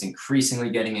students increasingly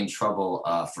getting in trouble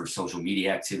for social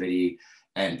media activity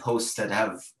and posts that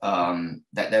have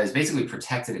that is basically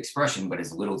protected expression, but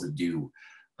has little to do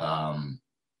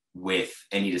with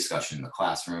any discussion in the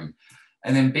classroom.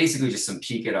 And then basically just some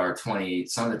peek at our some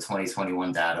of the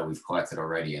 2021 data we've collected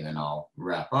already, and then I'll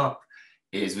wrap up,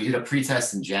 is we did a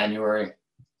pretest in January.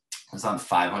 It was on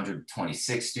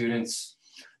 526 students.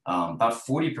 About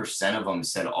 40% of them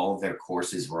said all of their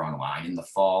courses were online in the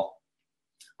fall.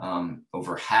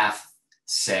 Over half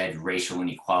said racial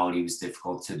inequality was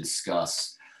difficult to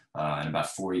discuss, and about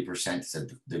 40%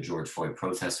 said the George Floyd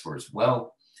protests were as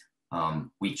well.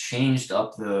 We changed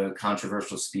up the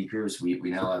controversial speakers. We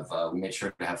now have, we made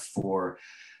sure to have 4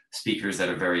 speakers that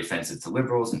are very offensive to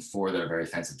liberals and 4 that are very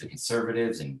offensive to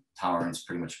conservatives, and tolerance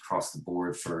pretty much across the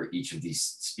board for each of these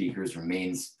speakers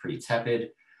remains pretty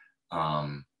tepid.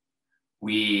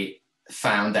 We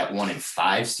found that 1 in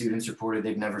 5 students reported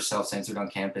they've never self-censored on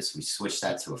campus. We switched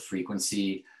that to a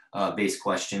frequency based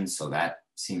question, so that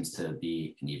seems to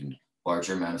be an even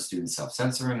larger amount of students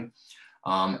self-censoring.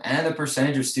 And the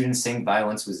percentage of students saying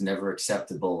violence was never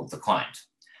acceptable declined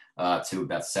to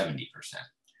about 70%.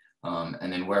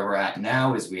 And then where we're at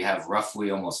now is we have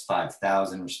roughly almost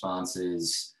 5,000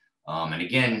 responses. And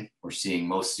again, we're seeing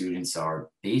most students are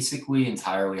basically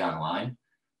entirely online.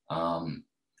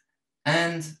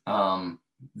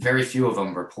 Very few of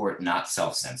them report not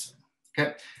self-censoring.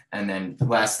 Okay, and then the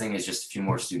last thing is just a few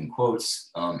more student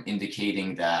quotes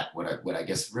indicating that what I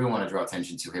guess really want to draw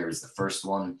attention to here is the first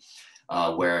one,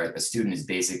 where a student is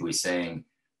basically saying,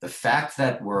 the fact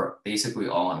that we're basically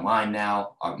all online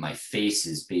now, my face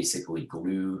is basically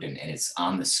glued and it's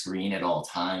on the screen at all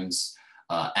times,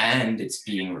 and it's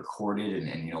being recorded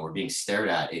and you know, we're being stared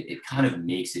at, it kind of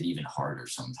makes it even harder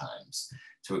sometimes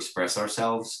to express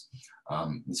ourselves.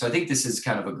 And so I think this is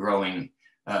kind of a growing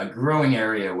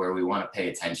area where we want to pay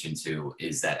attention to,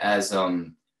 is that as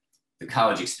the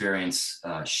college experience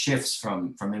shifts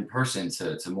from in-person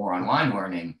to more online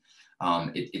learning,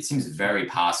 it seems very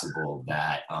possible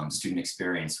that student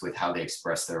experience with how they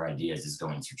express their ideas is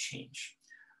going to change.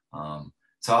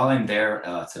 So I'll end there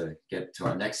to get to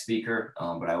our next speaker,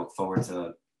 but I look forward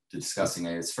to discussing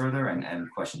this further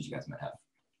and questions you guys might have.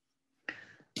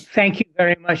 Thank you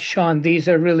very much, Sean. These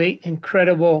are really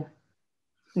incredible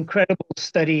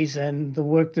studies, and the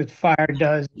work that FIRE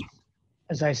does,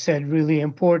 as I said, really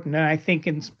important. And I think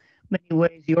in many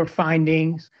ways, your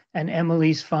findings and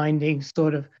Emily's findings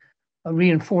sort of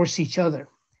reinforce each other.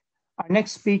 Our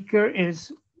next speaker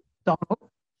is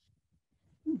Donald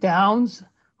Downs,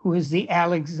 who is the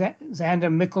Alexander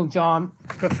Meiklejohn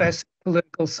Professor of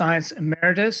Political Science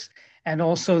Emeritus, and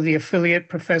also the Affiliate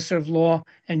Professor of Law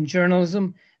and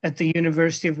Journalism at the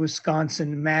University of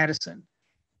Wisconsin-Madison.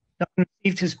 Don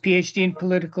received his PhD in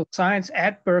political science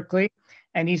at Berkeley,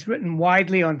 and he's written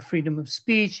widely on freedom of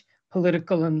speech,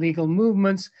 political and legal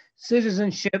movements,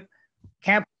 citizenship,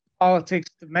 campus politics,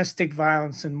 domestic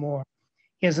violence, and more.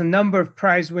 He has a number of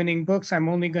prize-winning books. I'm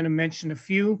only going to mention a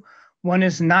few. One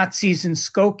is Nazis in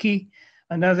Skokie.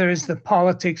 Another is The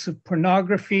Politics of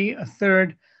Pornography. A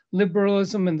third,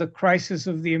 Liberalism and the Crisis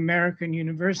of the American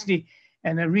University.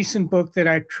 And a recent book that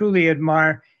I truly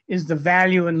admire is The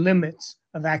Value and Limits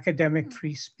of Academic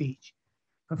Free Speech.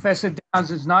 Professor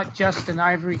Downs is not just an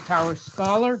ivory tower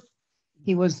scholar.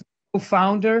 He was the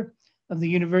co-founder of the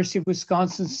University of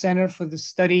Wisconsin Center for the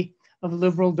Study of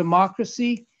Liberal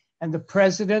Democracy and the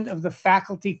president of the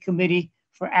Faculty Committee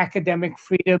for Academic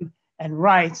Freedom and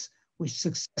Rights, which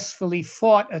successfully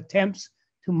fought attempts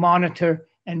to monitor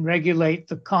and regulate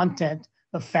the content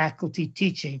of faculty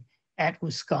teaching at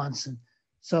Wisconsin.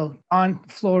 So, Don,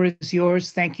 the floor is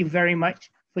yours. Thank you very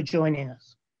much for joining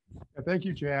us. Thank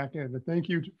you, Jack, and thank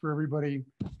you for everybody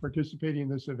participating in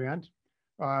this event.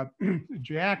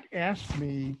 Jack asked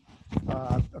me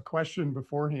a question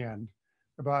beforehand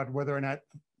about whether or not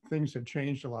things had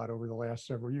changed a lot over the last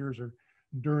several years or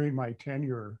during my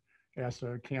tenure as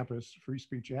a campus free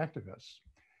speech activist.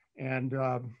 And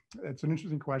it's an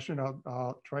interesting question.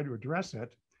 I'll try to address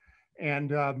it.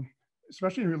 And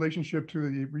especially in relationship to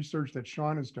the research that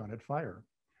Sean has done at FIRE.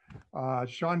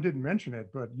 Sean didn't mention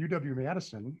it, but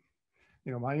UW-Madison,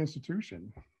 you know, my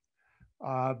institution,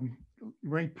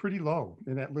 ranked pretty low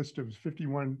in that list of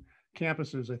 51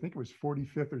 campuses. I think it was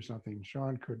 45th or something.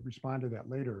 Sean could respond to that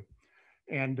later.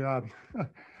 And,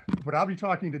 but I'll be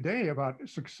talking today about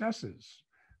successes,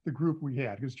 the group we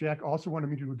had, because Jack also wanted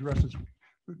me to address this,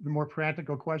 the more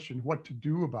practical question, what to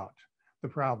do about the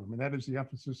problem. And that is the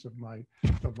emphasis of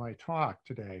my talk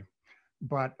today.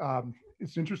 But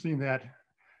it's interesting that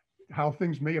how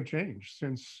things may have changed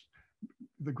since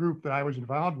the group that I was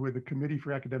involved with, the Committee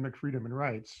for Academic Freedom and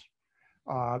Rights,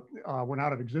 went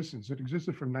out of existence. It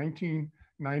existed from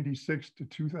 1996 to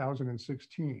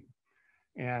 2016.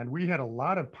 And we had a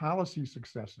lot of policy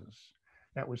successes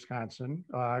at Wisconsin.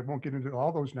 I won't get into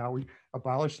all those now. We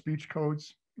abolished speech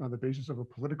codes on the basis of a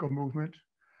political movement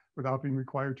without being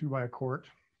required to by a court.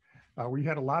 We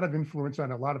had a lot of influence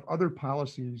on a lot of other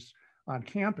policies on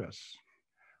campus,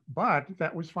 but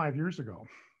that was 5 years ago.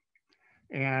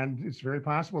 And it's very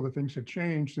possible that things have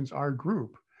changed since our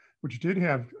group, which did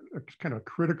have a kind of a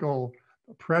critical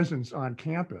presence on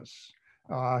campus,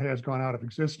 has gone out of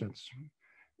existence.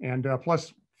 And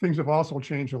plus, things have also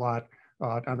changed a lot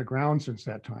on the ground since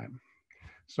that time.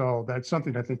 So that's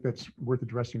something I think that's worth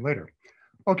addressing later.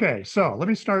 Okay, so let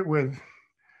me start with,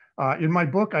 in my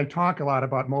book, I talk a lot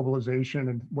about mobilization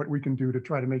and what we can do to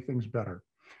try to make things better.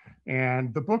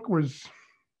 And the book was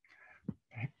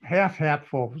half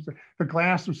full. The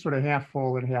glass was sort of half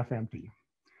full and half empty.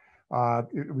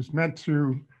 It was meant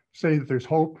to say that there's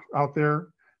hope out there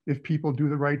if people do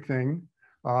the right thing.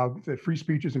 that free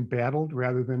speech is embattled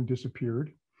rather than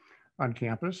disappeared on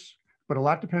campus, but a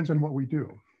lot depends on what we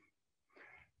do.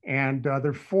 And there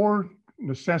are 4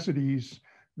 necessities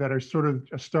that are sort of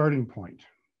a starting point,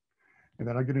 and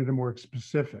then I'll get into more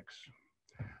specifics.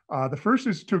 The first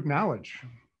is to acknowledge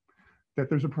that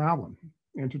there's a problem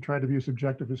and to try to be as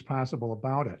objective as possible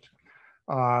about it.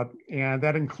 And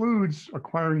that includes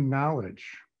acquiring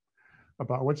knowledge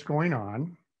about what's going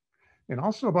on and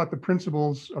also about the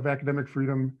principles of academic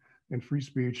freedom and free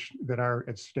speech that are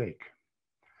at stake.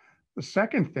 The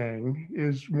second thing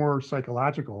is more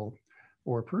psychological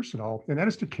or personal, and that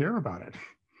is to care about it.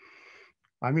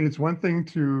 I mean, it's one thing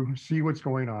to see what's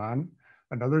going on,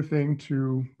 another thing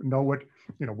to know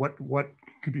what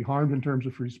could be harmed in terms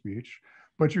of free speech,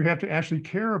 but you have to actually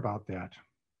care about that.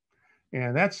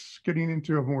 And that's getting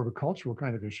into a more of a cultural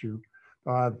kind of issue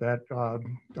that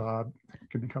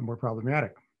can become more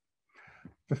problematic.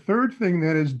 The third thing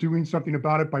then is doing something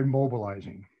about it by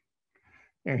mobilizing.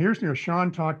 And here's,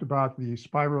 Sean talked about the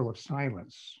spiral of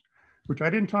silence, which I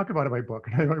didn't talk about in my book,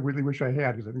 and I really wish I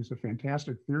had, because I think it's a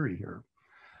fantastic theory here.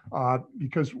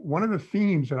 Because one of the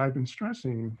themes that I've been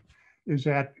stressing is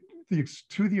that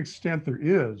to the extent there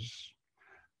is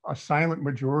a silent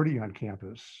majority on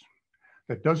campus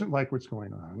that doesn't like what's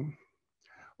going on,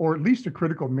 or at least a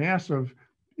critical mass of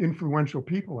influential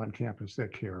people on campus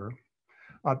that care,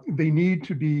 they need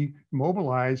to be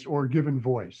mobilized or given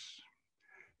voice.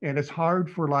 And it's hard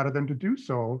for a lot of them to do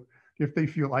so if they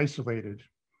feel isolated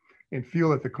and feel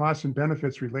that the costs and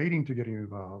benefits relating to getting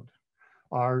involved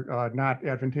are not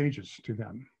advantageous to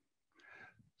them.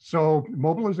 So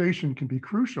mobilization can be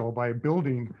crucial by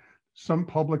building some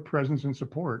public presence and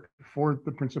support for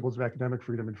the principles of academic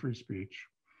freedom and free speech,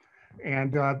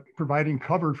 and providing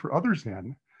cover for others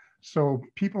then. So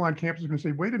people on campus are going to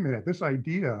say, wait a minute, this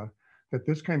idea that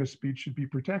this kind of speech should be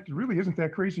protected really isn't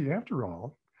that crazy after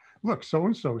all. Look,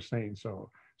 so-and-so is saying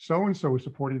so. So-and-so is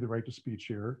supporting the right to speech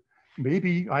here.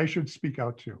 Maybe I should speak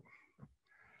out too.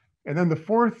 And then the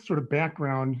fourth sort of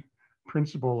background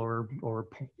principle or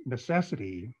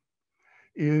necessity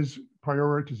is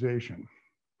prioritization.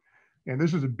 And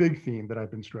this is a big theme that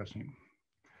I've been stressing,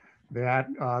 that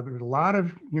there's a lot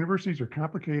of universities are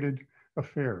complicated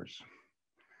affairs.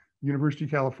 University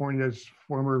of California's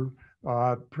former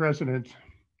president,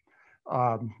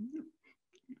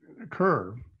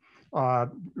 Kerr,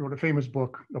 wrote a famous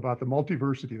book about the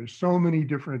multiversity. There's so many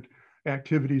different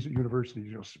activities at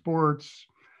universities, sports,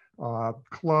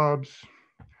 clubs,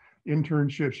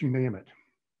 internships, you name it.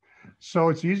 So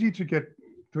it's easy to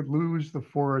lose the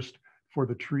forest for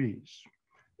the trees.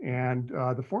 And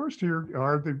the forest here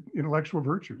are the intellectual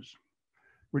virtues,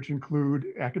 which include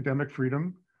academic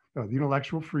freedom, the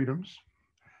intellectual freedoms,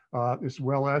 as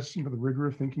well as the rigor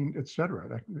of thinking, et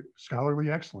cetera, scholarly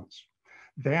excellence.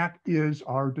 That is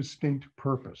our distinct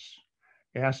purpose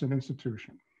as an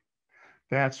institution.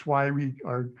 That's why we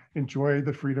enjoy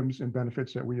the freedoms and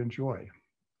benefits that we enjoy.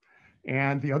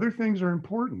 And the other things are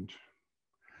important,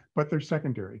 but they're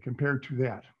secondary compared to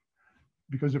that.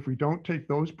 Because if we don't take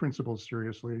those principles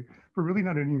seriously, we're really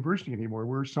not a university anymore,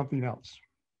 we're something else.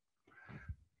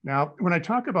 Now, when I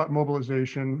talk about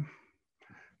mobilization,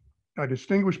 I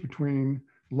distinguish between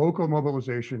local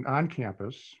mobilization on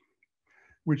campus,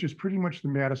 which is pretty much the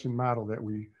Madison model that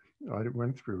we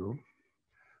went through.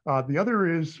 The other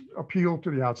is appeal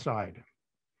to the outside.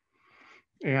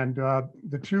 And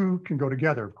the two can go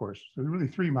together, of course. So there are really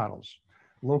 3 models: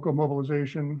 local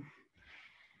mobilization,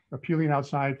 appealing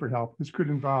outside for help. This could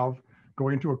involve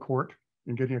going to a court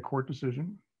and getting a court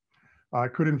decision.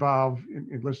 It could involve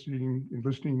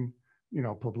enlisting,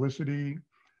 publicity.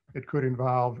 It could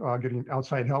involve getting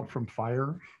outside help from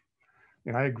FIRE.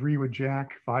 And I agree with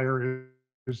Jack, FIRE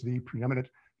is the preeminent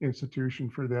institution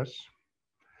for this.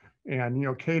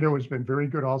 And Cato has been very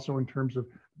good also in terms of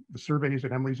the surveys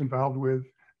that Emily's involved with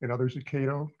and others at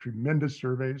Cato, tremendous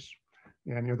surveys.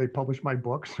 And they published my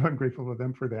book, so I'm grateful to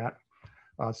them for that.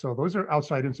 So those are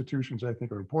outside institutions I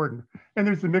think are important. And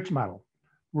there's the mixed model,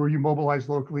 where you mobilize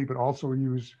locally, but also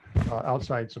use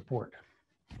outside support.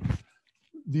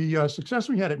 The success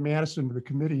we had at Madison with the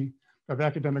Committee of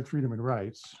Academic Freedom and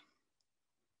Rights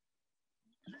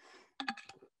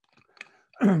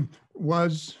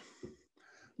was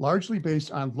largely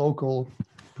based on local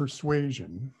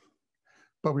persuasion,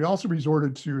 but we also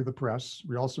resorted to the press.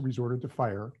 We also resorted to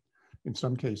FIRE in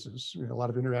some cases. We had a lot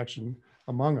of interaction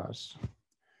among us.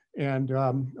 And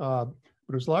but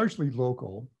it was largely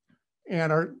local.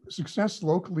 And our success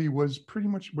locally was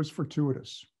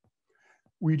fortuitous.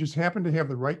 We just happened to have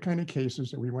the right kind of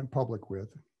cases that we went public with.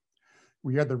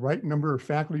 We had the right number of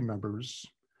faculty members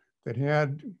that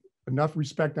had enough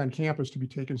respect on campus to be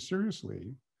taken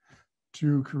seriously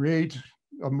to create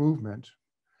a movement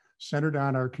centered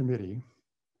on our committee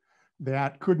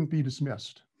that couldn't be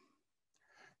dismissed.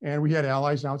 And we had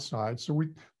allies outside. So it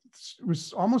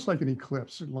was almost like an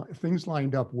eclipse. Things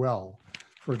lined up well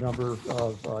for a number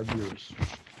of years.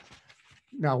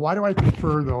 Now, why do I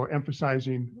prefer, though,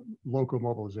 emphasizing local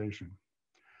mobilization?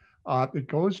 It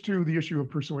goes to the issue of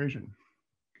persuasion.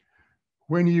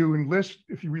 When you enlist,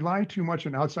 if you rely too much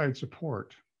on outside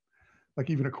support, like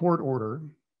even a court order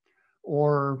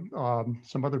or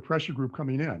some other pressure group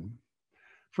coming in,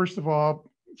 first of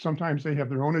all, sometimes they have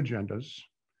their own agendas.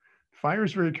 Fire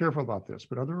is very careful about this,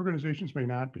 but other organizations may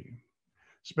not be,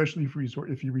 especially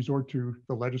if you resort to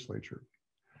the legislature.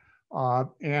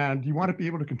 And you want to be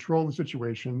able to control the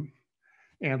situation.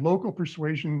 And local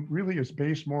persuasion really is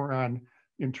based more on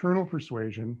internal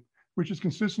persuasion, which is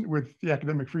consistent with the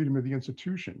academic freedom of the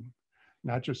institution,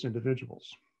 not just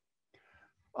individuals.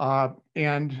 But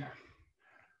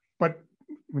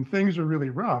when things are really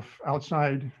rough,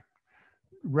 outside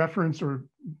reference or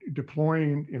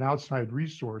deploying an outside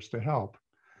resource to help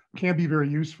can be very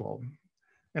useful.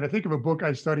 And I think of a book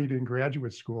I studied in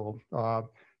graduate school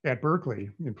at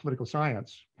Berkeley in political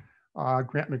science,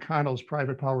 Grant McConnell's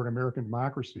Private Power in American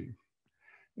Democracy.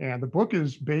 And the book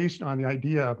is based on the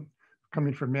idea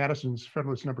coming from Madison's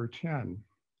Federalist Number 10,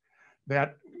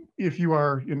 that if you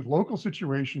are in a local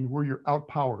situation where you're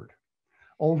outpowered,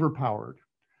 overpowered,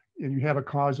 and you have a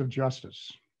cause of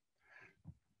justice,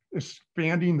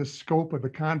 expanding the scope of the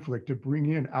conflict to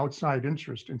bring in outside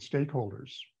interest and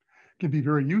stakeholders can be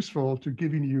very useful to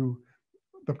giving you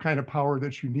the kind of power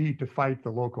that you need to fight the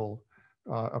local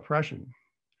oppression.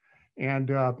 And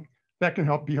that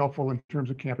can be helpful in terms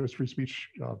of campus free speech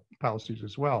policies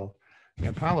as well,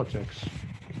 and politics.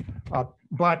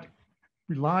 But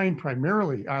relying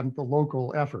primarily on the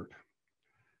local effort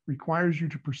requires you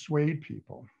to persuade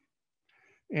people.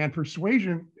 And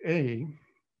persuasion, A,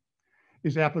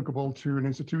 is applicable to an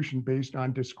institution based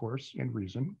on discourse and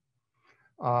reason.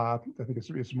 I think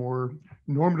it's more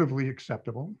normatively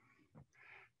acceptable.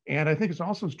 And I think it's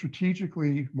also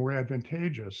strategically more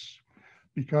advantageous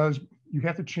because you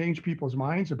have to change people's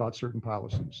minds about certain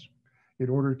policies in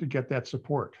order to get that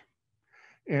support.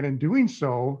 And in doing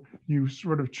so, you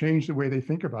sort of change the way they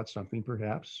think about something,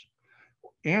 perhaps.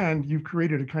 And you've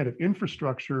created a kind of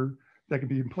infrastructure that can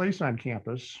be in place on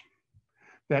campus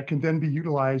that can then be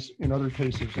utilized in other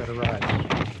cases that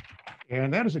arise.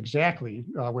 And that is exactly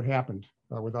what happened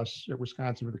with us at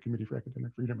Wisconsin with the Committee for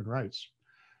Academic Freedom and Rights.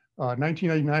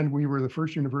 1999, we were the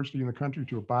first university in the country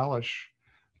to abolish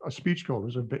a speech code.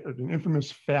 It was an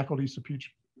infamous faculty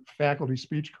speech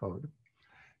code.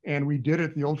 And we did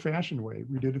it the old fashioned way.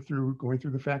 We did it through going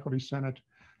through the faculty senate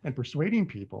and persuading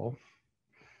people.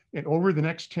 And over the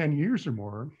next 10 years or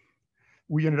more,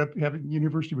 we ended up having the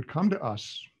university would come to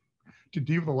us to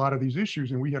deal with a lot of these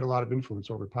issues. And we had a lot of influence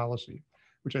over policy,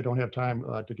 which I don't have time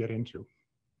to get into.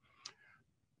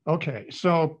 Okay,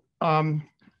 so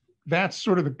that's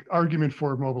sort of the argument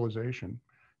for mobilization,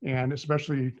 and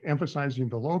especially emphasizing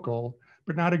the local,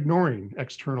 but not ignoring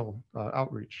external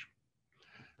outreach.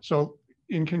 So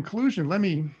in conclusion, let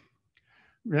me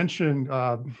mention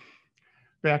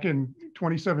back in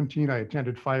 2017, I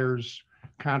attended FIRE's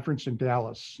conference in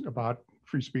Dallas about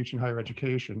free speech in higher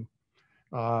education,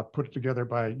 put together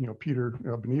by Peter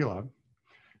Benila.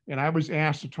 And I was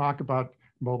asked to talk about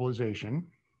mobilization.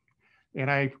 And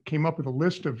I came up with a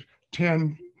list of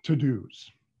 10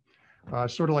 to-dos,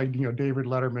 sort of like David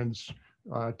Letterman's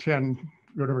 10,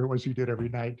 whatever it was he did every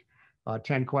night,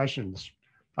 10 questions.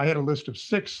 I had a list of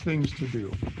 6 things to do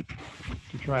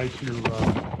to try to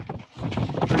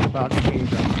bring about change,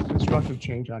 constructive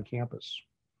change on campus.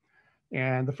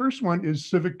 And the first one is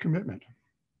civic commitment.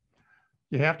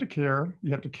 You have to care.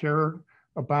 You have to care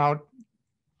about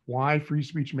why free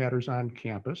speech matters on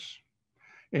campus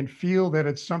and feel that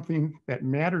it's something that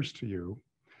matters to you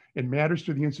and matters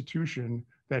to the institution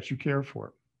that you care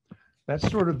for.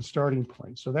 That's sort of the starting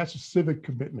point. So that's a civic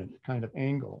commitment kind of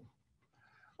angle.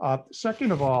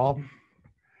 Second of all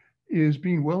is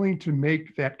being willing to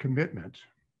make that commitment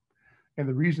and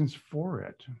the reasons for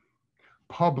it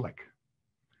public,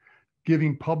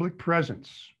 giving public presence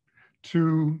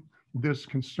to this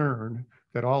concern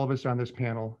that all of us on this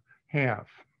panel have.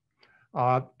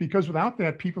 Because without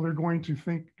that, people are going to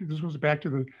think, this goes back to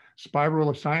the spiral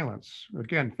of silence.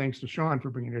 Again, thanks to Sean for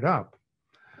bringing it up.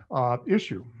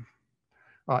 Issue.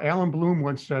 Alan Bloom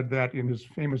once said that in his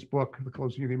famous book, The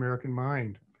Closing of the American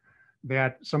Mind,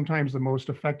 that sometimes the most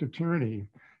effective tyranny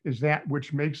is that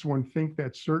which makes one think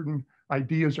that certain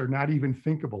ideas are not even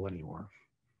thinkable anymore.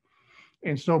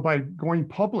 And so by going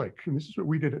public, and this is what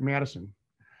we did at Madison,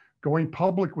 going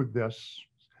public with this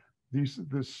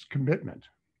commitment,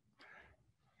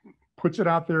 puts it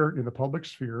out there in the public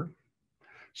sphere.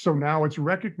 So now it's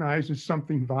recognized as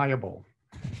something viable.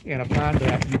 And upon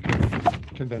that, you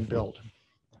can then build.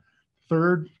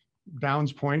 Third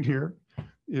Downs point here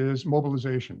is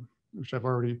mobilization, which I've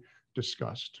already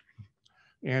discussed.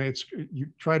 And it's, you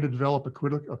try to develop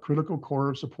a critical core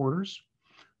of supporters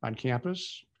on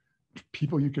campus,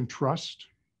 people you can trust,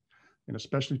 and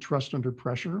especially trust under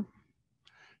pressure.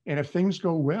 And if things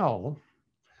go well,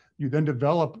 you then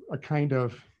develop a kind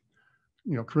of,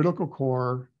 critical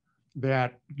core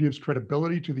that gives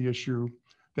credibility to the issue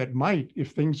that might,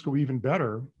 if things go even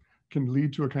better, can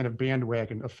lead to a kind of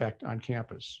bandwagon effect on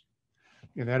campus.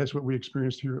 And that is what we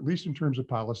experienced here, at least in terms of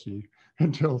policy,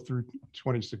 until through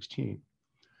 2016.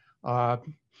 4,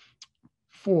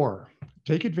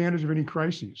 take advantage of any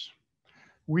crises.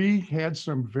 We had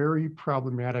some very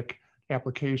problematic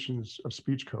applications of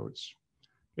speech codes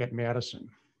at Madison,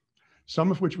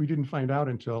 some of which we didn't find out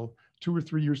until 2 or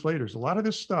 3 years later. So a lot of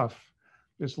this stuff,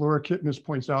 as Laura Kitness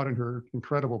points out in her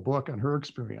incredible book on her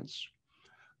experience,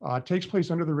 takes place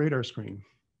under the radar screen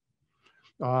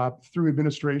through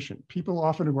administration. People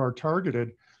often who are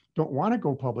targeted don't want to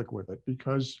go public with it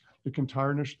because it can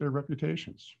tarnish their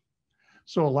reputations.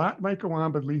 So a lot might go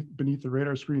on beneath the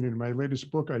radar screen. In my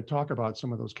latest book, I talk about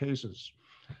some of those cases.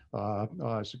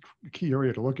 It's a key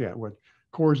area to look at, what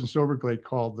Coors and Silverglade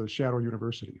called the shadow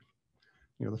university,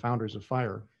 the founders of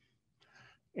FIRE.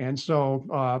 And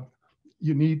so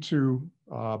you need to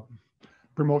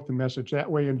promote the message that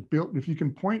way and build, if you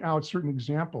can point out certain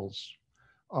examples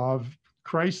of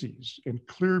crises and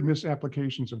clear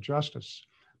misapplications of justice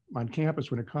on campus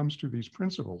when it comes to these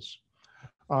principles,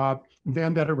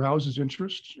 then that arouses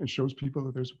interest and shows people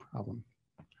that there's a problem.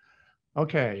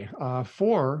 Okay,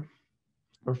 4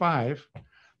 or 5,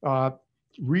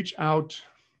 reach out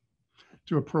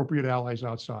to appropriate allies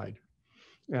outside.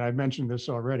 And I mentioned this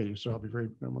already, so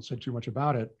I won't say too much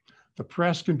about it. The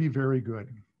press can be very good.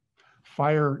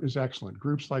 FIRE is excellent,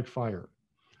 groups like FIRE.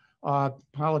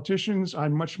 Politicians,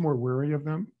 I'm much more wary of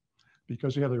them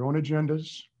because they have their own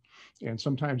agendas, and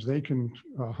sometimes they can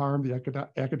harm the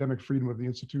academic freedom of the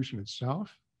institution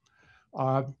itself.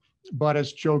 But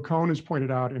as Joe Cohn has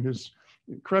pointed out in his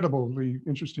incredibly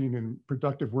interesting and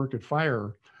productive work at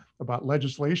FIRE about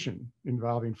legislation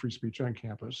involving free speech on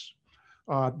campus,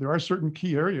 there are certain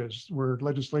key areas where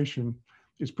legislation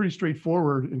is pretty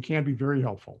straightforward and can be very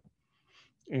helpful.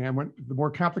 And the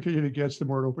more complicated it gets, the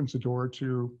more it opens the door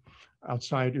to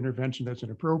outside intervention that's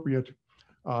inappropriate,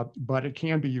 but it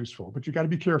can be useful. But you got to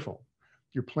be careful.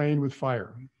 You're playing with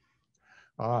fire.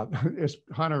 As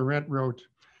Hannah Arendt wrote,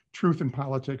 truth and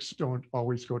politics don't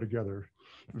always go together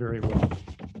very well.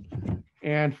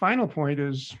 And final point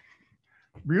is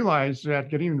realize that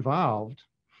getting involved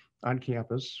on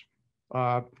campus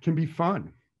can be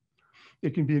fun.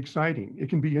 It can be exciting. It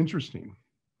can be interesting.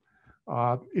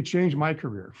 It changed my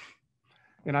career.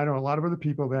 And I know a lot of other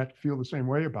people that feel the same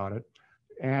way about it.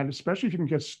 And especially if you can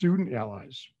get student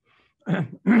allies.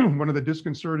 One of the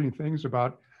disconcerting things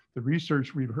about the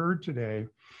research we've heard today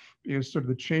is sort of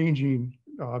the changing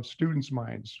of students'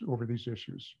 minds over these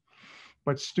issues.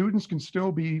 But students can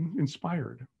still be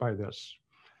inspired by this.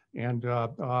 And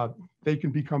they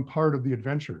can become part of the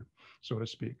adventure, so to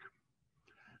speak.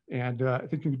 And I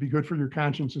think it can be good for your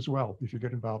conscience as well if you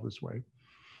get involved this way,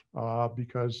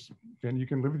 because then you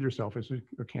can live with yourself as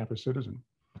a campus citizen.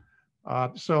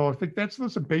 So I think that's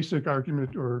a basic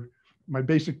argument, or my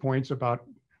basic points about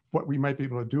what we might be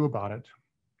able to do about it.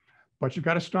 But you've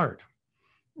got to start,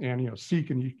 and seek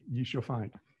and you shall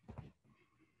find.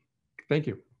 Thank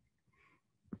you.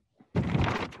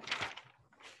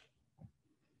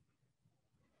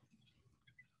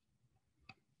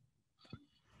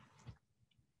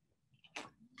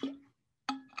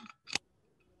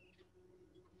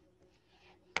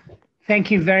 Thank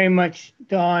you very much,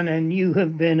 Dawn, and you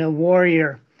have been a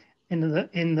warrior in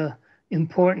the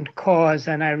important cause,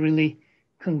 and I really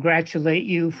congratulate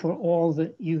you for all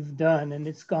that you've done, and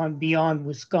it's gone beyond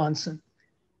Wisconsin.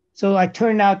 So I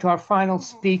turn now to our final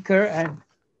speaker, and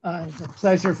it's a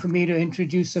pleasure for me to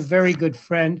introduce a very good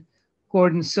friend,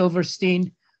 Gordon Silverstein.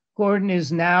 Gordon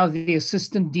is now the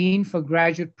Assistant Dean for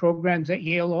Graduate Programs at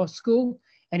Yale Law School,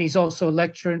 and he's also a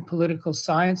lecturer in political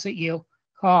science at Yale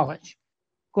College.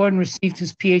 Gordon received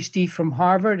his PhD from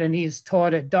Harvard, and he has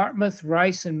taught at Dartmouth,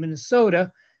 Rice, and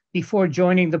Minnesota before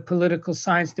joining the political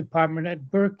science department at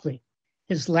Berkeley,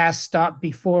 his last stop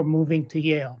before moving to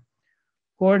Yale.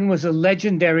 Gordon was a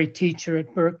legendary teacher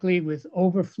at Berkeley with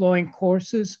overflowing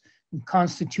courses in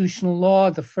constitutional law,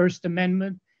 the First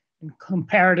Amendment, and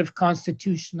Comparative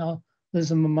Constitutionalism,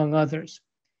 among others.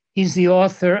 He's the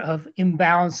author of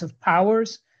Imbalance of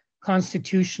Powers,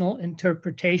 Constitutional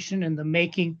Interpretation and the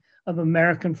Making of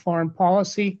American Foreign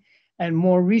Policy, and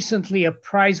more recently, a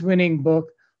prize-winning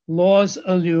book, Law's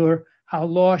Allure, How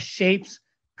Law Shapes,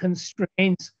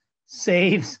 Constrains,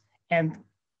 Saves, and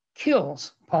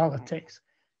Kills Politics.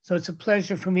 So it's a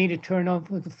pleasure for me to turn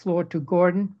over the floor to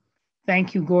Gordon.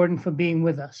 Thank you, Gordon, for being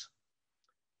with us.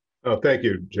 Oh, thank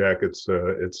you, Jack. It's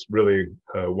really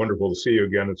wonderful to see you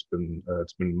again. It's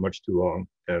been much too long,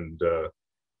 and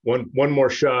one more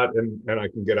shot, and I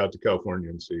can get out to California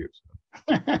and see you. So.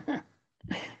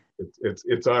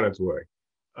 it's on its way.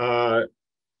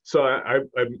 So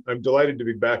I'm delighted to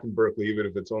be back in Berkeley, even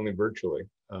if it's only virtually.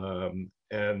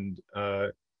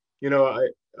 You know,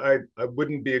 I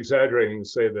wouldn't be exaggerating to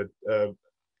say that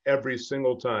every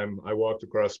single time I walked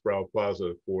across Sproul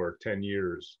Plaza for 10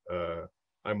 years,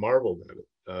 I marveled at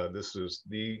it. This is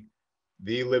the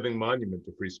living monument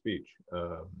to free speech,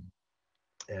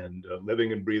 and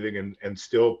living and breathing and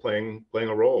still playing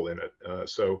a role in it.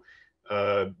 So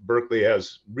Berkeley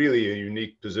has really a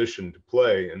unique position to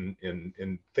play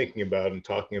in thinking about and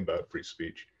talking about free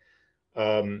speech.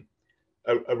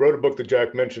 I wrote a book that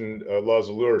Jack mentioned, Law's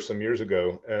Allure, some years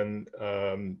ago, and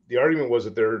the argument was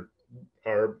that there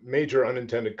are major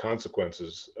unintended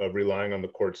consequences of relying on the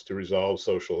courts to resolve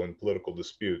social and political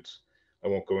disputes. I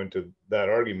won't go into that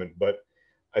argument, but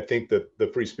I think that the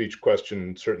free speech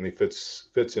question certainly fits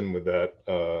in with that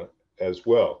as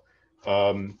well.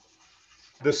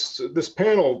 This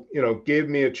panel, you know, gave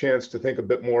me a chance to think a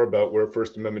bit more about where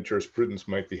First Amendment jurisprudence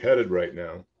might be headed right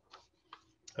now.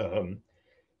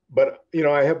 But you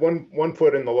know, I have one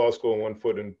foot in the law school and one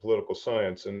foot in political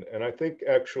science, and I think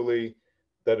actually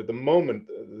that at the moment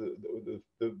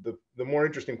the more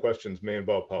interesting questions may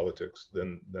involve politics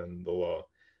than the law.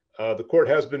 The court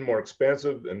has been more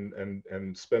expansive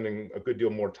and spending a good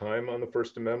deal more time on the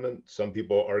First Amendment. Some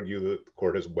people argue that the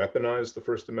court has weaponized the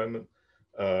First Amendment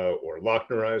or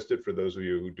Lochnerized it, for those of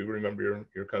you who do remember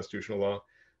your constitutional law,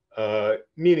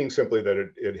 meaning simply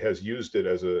that it has used it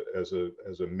as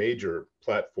a major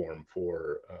platform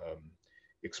for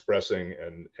expressing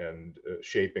and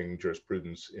shaping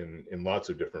jurisprudence in lots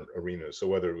of different arenas. So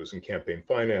whether it was in campaign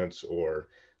finance or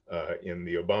in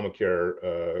the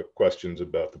Obamacare questions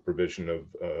about the provision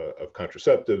of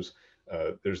contraceptives,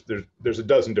 there's a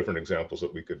dozen different examples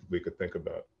that we could think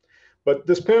about. But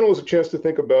this panel is a chance to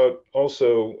think about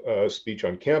also speech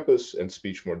on campus and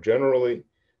speech more generally,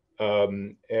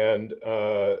 and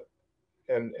the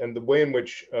way in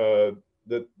which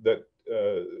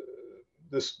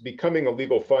this becoming a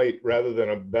legal fight rather than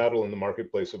a battle in the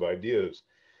marketplace of ideas.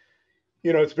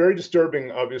 You know, it's very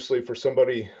disturbing, obviously, for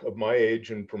somebody of my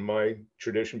age and from my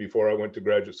tradition. Before I went to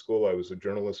graduate school, I was a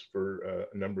journalist for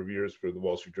a number of years for the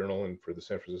Wall Street Journal and for the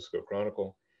San Francisco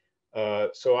Chronicle.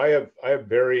 So I have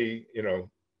very, you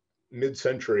know,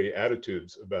 mid-century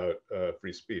attitudes about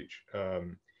free speech.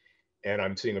 And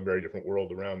I'm seeing a very different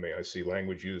world around me. I see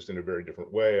language used in a very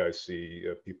different way. I see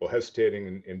people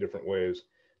hesitating in different ways.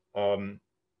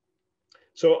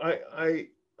 So I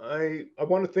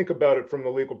want to think about it from the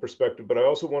legal perspective, but I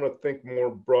also want to think more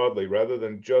broadly rather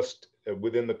than just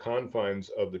within the confines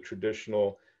of the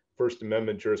traditional First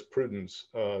Amendment jurisprudence,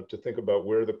 to think about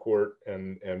where the court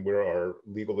and where our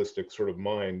legalistic sort of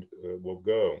mind will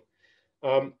go.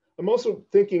 I'm also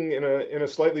thinking in a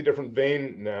slightly different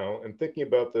vein now and thinking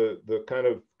about the kind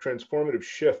of transformative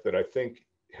shift that I think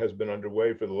has been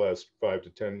underway for the last 5 to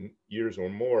 10 years or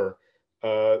more,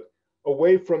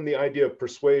 away from the idea of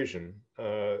persuasion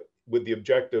with the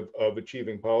objective of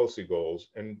achieving policy goals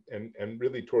and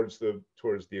really towards the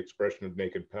expression of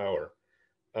naked power.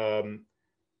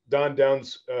 Don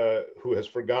Downs, who has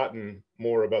forgotten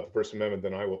more about the First Amendment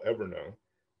than I will ever know,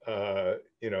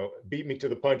 you know, beat me to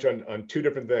the punch on two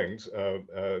different things,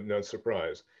 no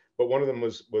surprise. But one of them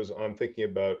was on thinking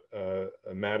about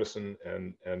Madison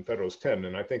and Federalist 10,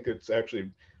 and I think it's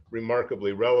actually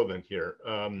remarkably relevant here.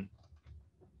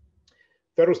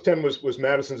 Federalist 10 was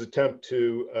Madison's attempt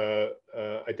to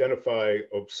identify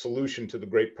a solution to the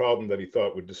great problem that he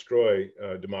thought would destroy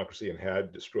democracy and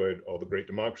had destroyed all the great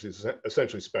democracies,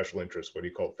 essentially special interests, what he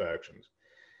called factions.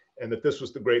 And that this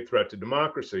was the great threat to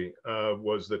democracy,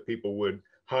 was that people would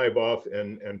hive off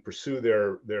and pursue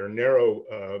their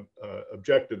narrow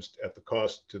objectives at the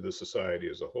cost to the society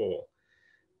as a whole.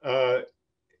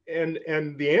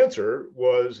 And the answer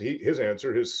was,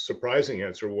 his surprising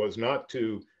answer was not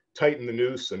to tighten the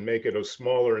noose and make it a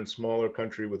smaller and smaller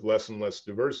country with less and less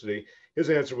diversity. His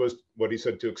answer was what he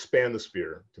said, to expand the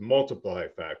sphere, to multiply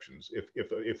factions.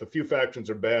 If a few factions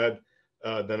are bad,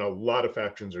 then a lot of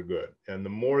factions are good, and the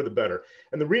more the better.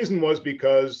 And the reason was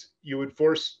because you would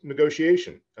force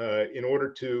negotiation in order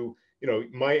to,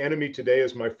 my enemy today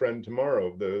is my friend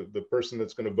tomorrow. The person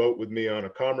that's going to vote with me on a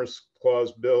Commerce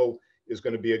Clause bill is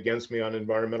going to be against me on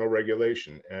environmental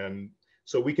regulation. And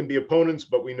so we can be opponents,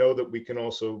 but we know that we can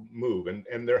also move.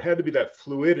 And there had to be that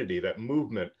fluidity, that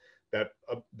movement,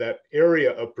 that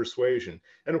area of persuasion.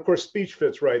 And of course, speech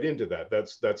fits right into that.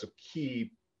 That's a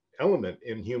key element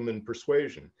in human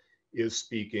persuasion, is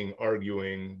speaking,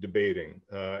 arguing, debating.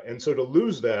 And so to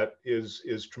lose that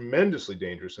is tremendously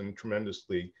dangerous and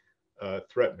tremendously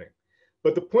threatening.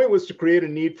 But the point was to create a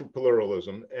need for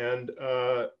pluralism. And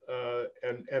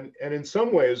in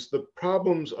some ways, the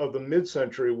problems of the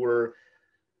mid-century were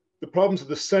the problems of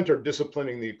the center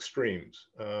disciplining the extremes,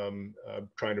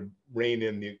 trying to rein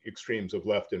in the extremes of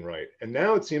left and right. And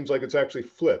now it seems like it's actually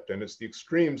flipped, and it's the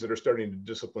extremes that are starting to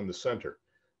discipline the center.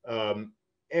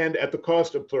 And at the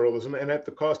cost of pluralism and at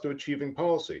the cost of achieving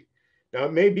policy. Now,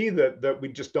 it may be that we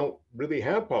just don't really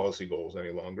have policy goals any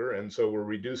longer, and so we're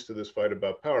reduced to this fight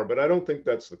about power, but I don't think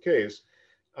that's the case.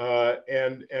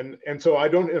 And so I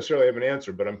don't necessarily have an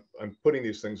answer, but I'm putting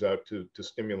these things out to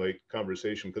stimulate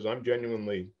conversation, because I'm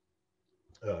genuinely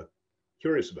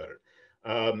curious about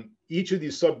it. Each of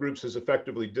these subgroups has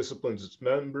effectively disciplined its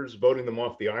members, voting them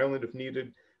off the island if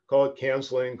needed. Call it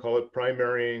canceling, call it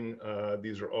primarying.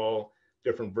 These are all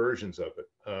different versions of it.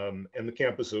 And the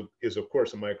campus is of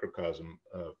course a microcosm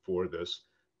for this.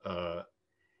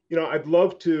 I'd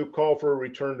love to call for a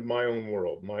return to my own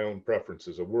world, my own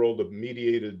preferences, a world of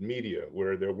mediated media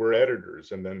where there were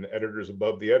editors and then editors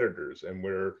above the editors, and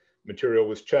where material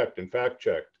was checked and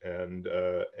fact-checked, and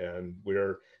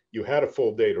where you had a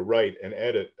full day to write and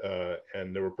edit,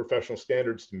 and there were professional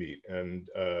standards to meet, and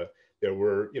there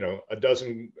were, a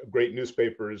dozen great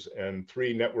newspapers and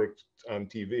 3 networks on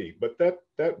TV. But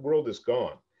that world is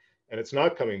gone, and it's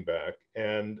not coming back.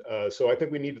 And so I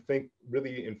think we need to think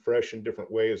really in fresh and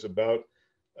different ways about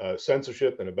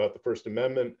censorship and about the First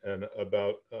Amendment and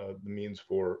about the means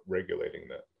for regulating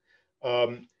that.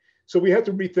 So we have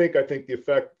to rethink, I think, the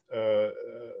effect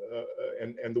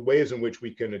and the ways in which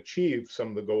we can achieve some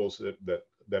of the goals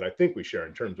that I think we share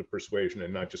in terms of persuasion,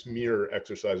 and not just mere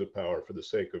exercise of power for the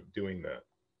sake of doing that.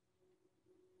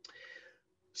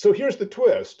 So here's the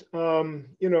twist.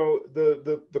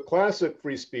 The classic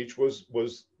free speech was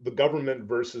the government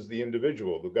versus the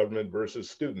individual, the government versus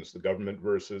students, the government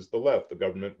versus the left, the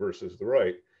government versus the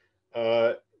right.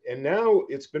 And now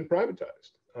it's been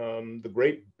privatized. The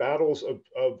great battles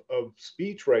of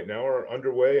speech right now are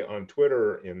underway on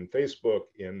Twitter, in Facebook,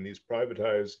 in these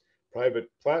privatized private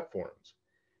platforms.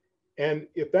 And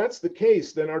if that's the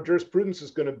case, then our jurisprudence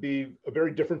is going to be a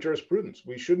very different jurisprudence.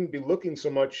 We shouldn't be looking so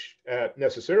much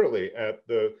necessarily at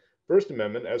the First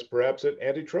Amendment as perhaps at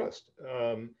antitrust.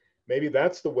 Maybe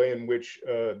that's the way in which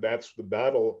that's the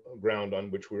battleground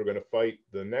on which we're going to fight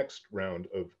the next round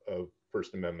of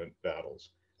First Amendment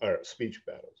battles, or speech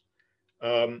battles.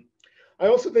 I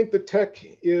also think that tech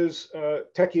is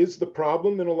the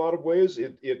problem in a lot of ways.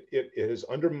 It has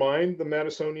undermined the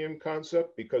Madisonian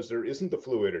concept because there isn't the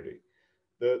fluidity.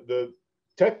 The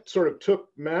tech sort of took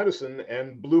Madison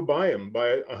and blew by him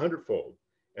by 100-fold,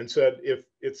 and said, if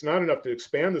it's not enough to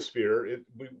expand the sphere,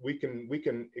 we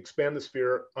can expand the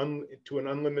sphere to an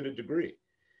unlimited degree.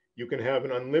 You can have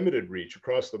an unlimited reach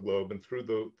across the globe and through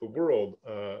the world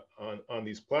on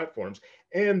these platforms,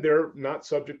 and they're not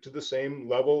subject to the same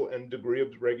level and degree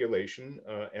of regulation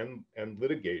and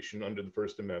litigation under the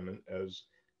First Amendment as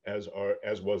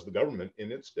was the government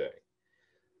in its day.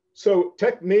 So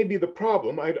tech may be the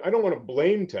problem. I don't want to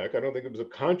blame tech. I don't think it was a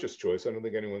conscious choice. I don't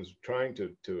think anyone's trying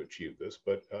to achieve this,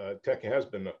 but tech has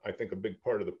been, I think, a big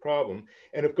part of the problem.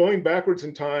 And if going backwards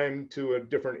in time to a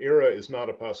different era is not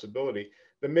a possibility,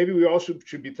 then maybe we also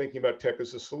should be thinking about tech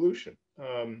as a solution.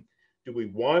 Do we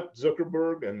want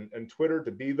Zuckerberg and Twitter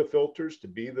to be the filters, to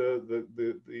be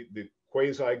the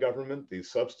quasi-government, the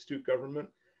substitute government?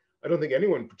 I don't think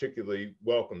anyone particularly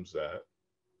welcomes that.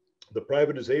 The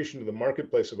privatization of the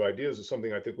marketplace of ideas is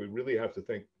something I think we really have to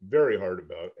think very hard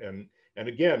about. And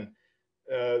again,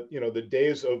 the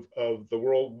days of the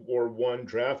World War I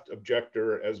draft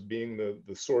objector as being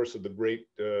the source of the great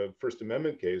First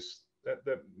Amendment case,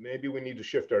 that maybe we need to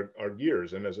shift our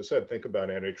gears. And as I said, think about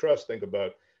antitrust, think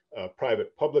about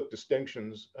private-public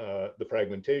distinctions, the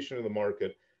fragmentation of the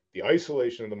market, the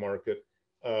isolation of the market,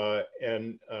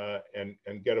 and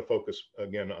get a focus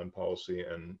again on policy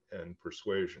and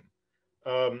persuasion.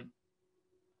 The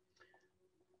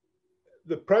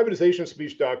privatization of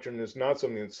speech doctrine is not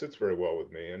something that sits very well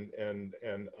with me,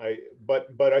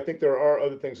 but I think there are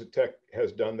other things that tech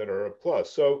has done that are a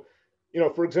plus. So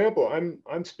for example,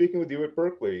 I'm speaking with you at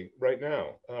Berkeley right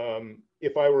now.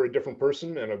 If I were a different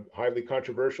person and a highly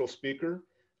controversial speaker,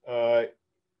 5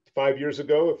 years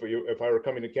ago, if I were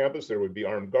coming to campus, there would be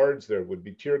armed guards, there would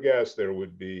be tear gas, there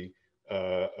would be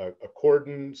a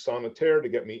cordon sanitaire to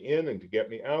get me in and to get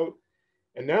me out.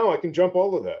 And now I can jump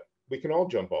all of that. We can all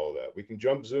jump all of that. We can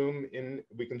zoom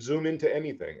into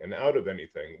anything and out of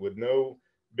anything with no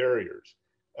barriers.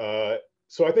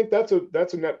 So I think that's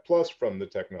a net plus from the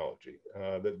technology,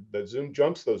 that Zoom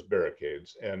jumps those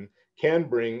barricades and can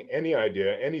bring any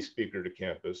idea, any speaker to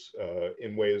campus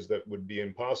in ways that would be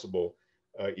impossible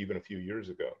even a few years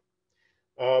ago.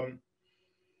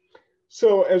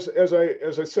 So as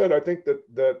I said, I think that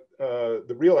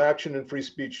the real action in free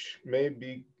speech may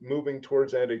be moving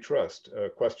towards antitrust,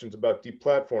 questions about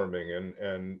deplatforming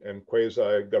and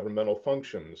quasi-governmental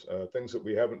functions, things that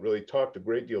we haven't really talked a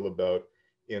great deal about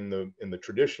in the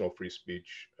traditional free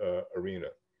speech arena.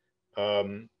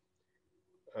 I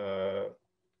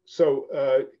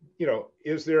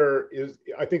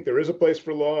think there is a place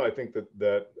for law. I think that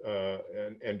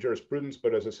and jurisprudence,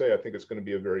 but as I say, I think it's going to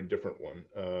be a very different one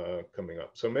coming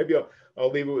up. So maybe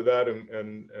I'll leave it with that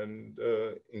and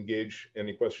engage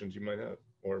any questions you might have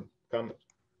or comments.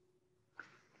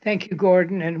 Thank you,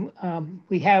 Gordon. And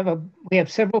we have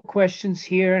several questions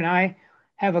here, and I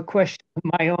have a question of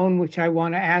my own, which I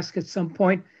want to ask at some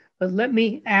point. But let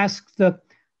me ask the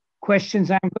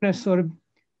questions. I'm going to sort of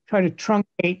try to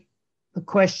truncate the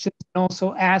questions and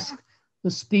also ask the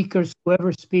speakers,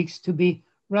 whoever speaks, to be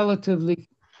relatively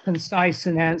concise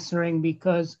in answering,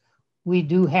 because we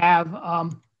do have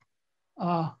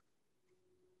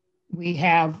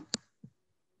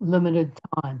limited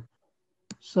time.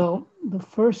 So the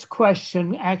first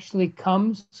question actually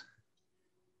comes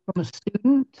from a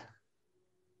student,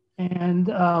 and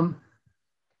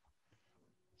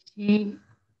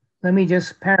let me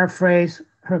just paraphrase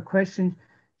her question.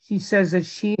 She says that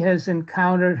she has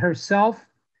encountered herself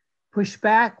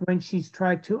pushback when she's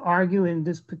tried to argue. In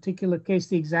this particular case,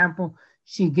 the example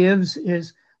she gives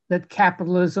is that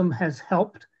capitalism has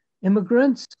helped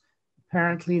immigrants.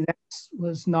 Apparently that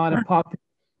was not a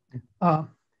popular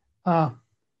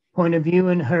point of view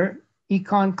in her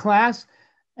econ class.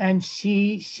 And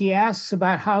she asks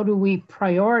about how do we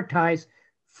prioritize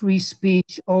free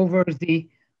speech over the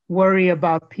worry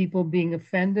about people being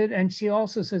offended. And she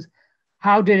also says,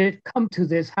 how did it come to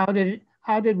this? How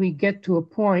did we get to a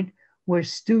point where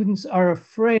students are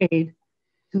afraid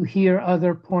to hear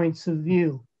other points of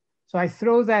view? So I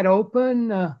throw that open.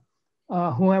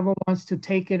 Whoever wants to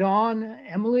take it on.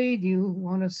 Emily, do you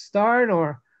want to start?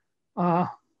 Or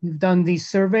you've done these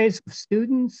surveys of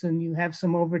students and you have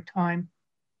some overtime.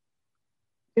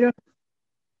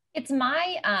 It's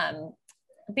my,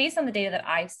 based on the data that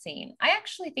I've seen, I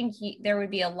actually think there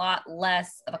would be a lot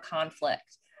less of a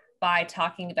conflict by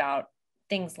talking about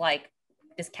things like,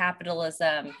 does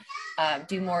capitalism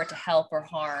do more to help or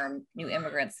harm new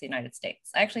immigrants to the United States?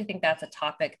 I actually think that's a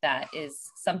topic that is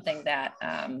something that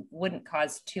wouldn't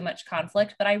cause too much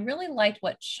conflict. But I really liked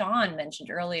what Sean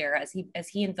mentioned earlier as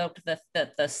he invoked the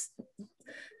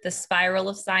spiral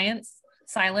of silence.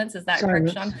 Is that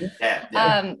correct, Sean?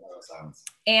 Yeah.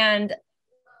 And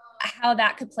how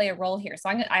that could play a role here. So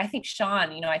I think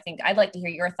Sean, I think I'd like to hear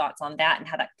your thoughts on that and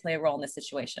how that could play a role in this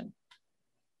situation.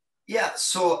 Yeah,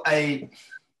 so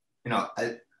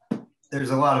there's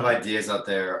a lot of ideas out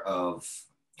there of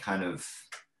kind of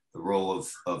the role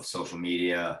of social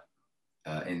media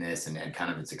in this and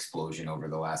kind of its explosion over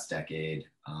the last decade.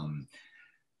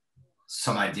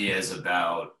 Some ideas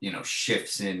about,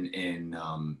 shifts in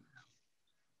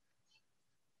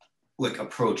like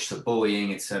approach to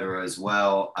bullying, et cetera, as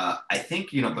well. I think,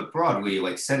 but broadly,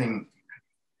 like setting,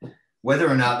 whether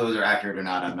or not those are accurate or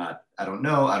not, I don't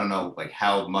know. I don't know like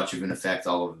how much of an effect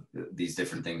all of these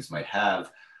different things might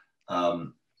have.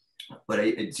 But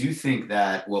I do think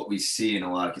that what we see in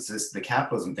a lot of cases, the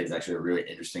capitalism thing is actually a really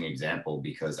interesting example,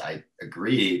 because I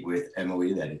agree with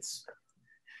Emily that it's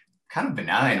kind of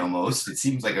benign almost. It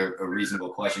seems like a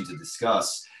reasonable question to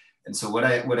discuss. And so what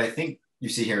I think you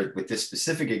see here with this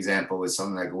specific example is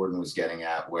something that Gordon was getting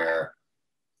at, where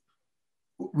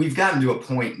we've gotten to a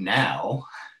point now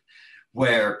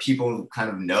where people kind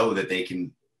of know that they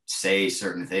can say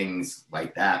certain things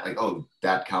like that, like, oh,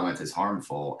 that comment is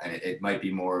harmful. And it might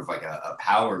be more of like a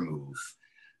power move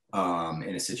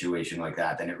in a situation like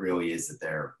that than it really is that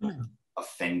they're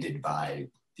offended by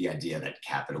the idea that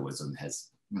capitalism has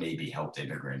maybe helped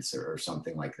immigrants or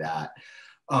something like that.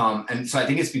 And so I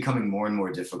think it's becoming more and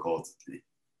more difficult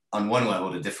on one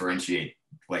level to differentiate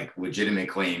like legitimate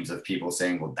claims of people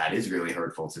saying, well, that is really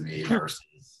hurtful to me,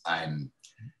 versus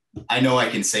I know I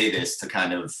can say this to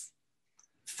kind of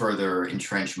further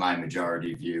entrench my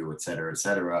majority view, et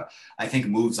cetera, I think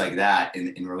moves like that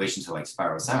in relation to like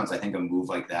spiral silence, I think a move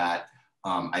like that,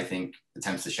 I think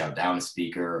attempts to shout down a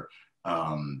speaker,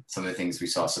 some of the things we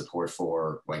saw support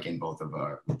for, like in both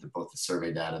the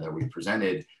survey data that we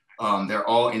presented, they're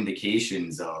all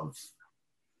indications of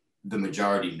the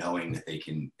majority knowing that they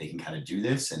can kind of do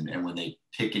this, and when they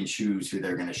pick and choose who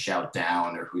they're going to shout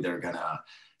down or who they're going to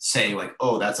say like,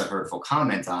 oh, that's a hurtful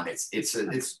comment on, it's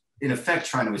in effect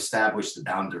trying to establish the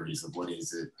boundaries of what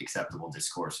is acceptable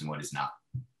discourse and what is not.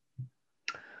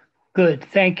 Good,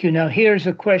 thank you. Now here's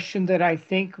a question that I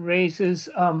think raises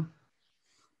a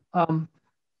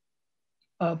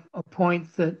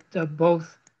point that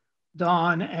both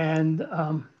Don and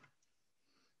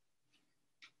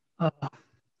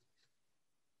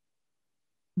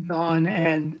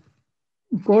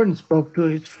Gordon spoke to.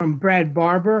 It's from Brad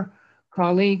Barber,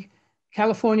 colleague.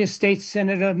 California State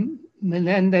Senator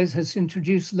Menendez has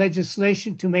introduced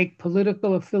legislation to make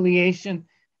political affiliation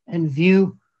and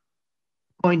viewpoint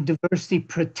diversity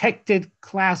protected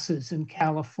classes in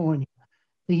California.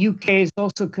 The UK is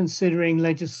also considering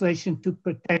legislation to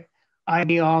protect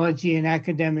ideology and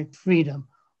academic freedom.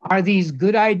 Are these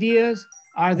good ideas?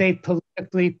 Are they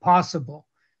politically possible?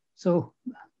 So,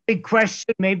 big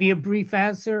question, maybe a brief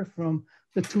answer from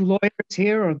the two lawyers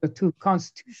here or the two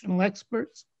constitutional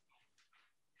experts.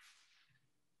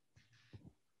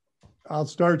 I'll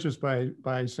start just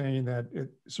by saying that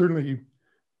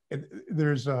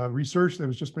there's research that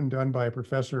has just been done by a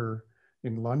professor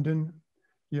in London.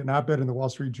 He had an op-ed in the Wall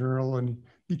Street Journal, and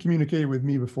he communicated with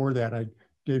me before that. I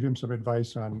gave him some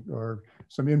advice on, or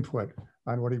some input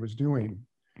on what he was doing.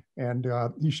 And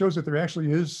he shows that there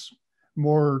actually is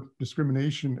more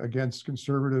discrimination against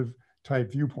conservative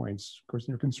type viewpoints. Of course,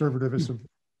 conservative is a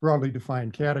broadly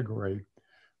defined category.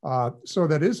 So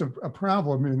that is a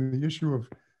problem, and the issue of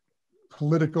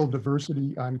political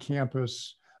diversity on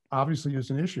campus obviously is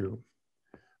an issue.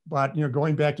 But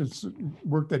going back to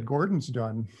work that Gordon's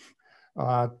done,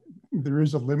 there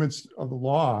is a limits of the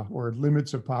law or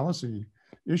limits of policy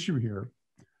issue here.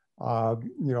 A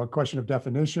question of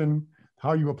definition,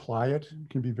 how you apply it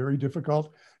can be very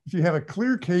difficult. If you have a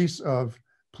clear case of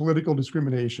political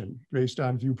discrimination based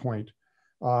on viewpoint,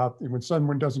 when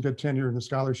someone doesn't get tenure and the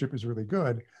scholarship is really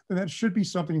good, then that should be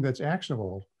something that's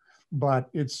actionable. But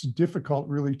it's difficult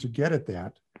really to get at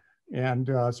that. And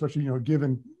especially,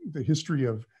 given the history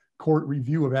of court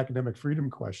review of academic freedom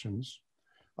questions,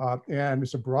 and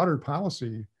it's a broader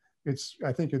policy,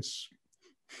 I think it's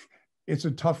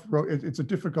a tough road, it's a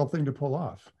difficult thing to pull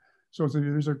off. So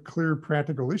there's a clear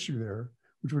practical issue there,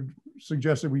 which would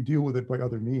suggest that we deal with it by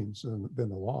other means than the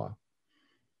law.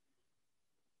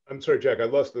 I'm sorry, Jack, I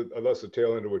lost the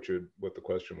tail end of what the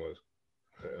question was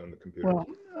on the computer. Well,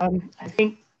 I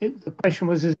think the question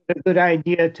was, is it a good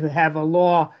idea to have a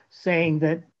law saying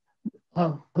that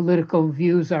political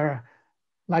views are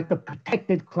like a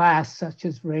protected class, such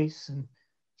as race and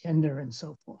gender and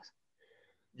so forth?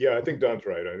 Yeah, I think Don's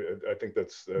right. I think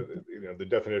that's the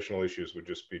definitional issues would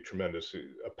just be tremendous.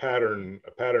 A pattern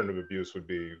of abuse would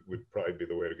probably be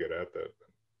the way to get at that.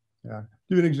 Yeah,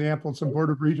 give an example. Some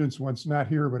Board of Regents once, not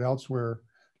here but elsewhere,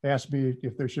 asked me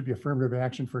if there should be affirmative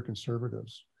action for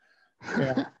conservatives.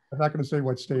 And I'm not going to say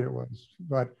what state it was,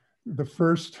 but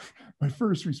my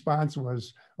first response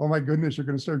was, oh my goodness, you're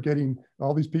going to start getting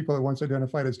all these people that once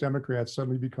identified as Democrats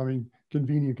suddenly becoming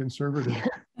convenient conservatives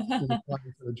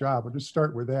applying for the job. We'll just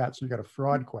start with that. So you got a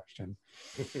fraud question.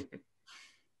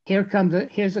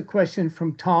 Here's a question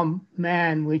from Tom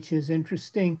Mann, which is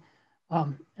interesting.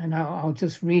 And I'll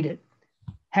just read it.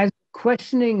 Has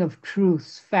questioning of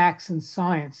truths, facts, and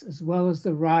science, as well as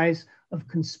the rise of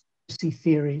conspiracy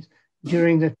theories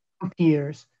during the Trump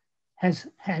years, has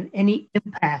had any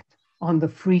impact on the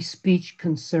free speech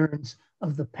concerns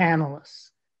of the panelists?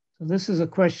 So this is a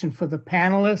question for the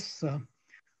panelists.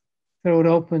 Throw it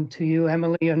open to you.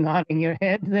 Emily, you're nodding your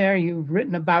head there. You've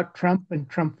written about Trump and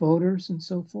Trump voters and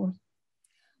so forth.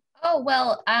 Oh,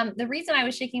 well, the reason I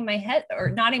was shaking my head or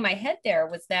nodding my head there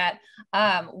was that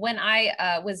when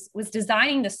I was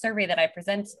designing the survey that I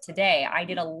presented today, I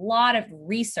did a lot of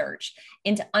research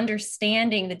into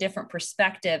understanding the different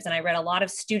perspectives. And I read a lot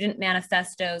of student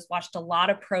manifestos, watched a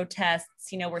lot of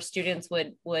protests, where students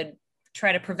would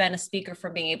try to prevent a speaker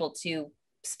from being able to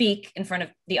speak in front of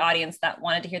the audience that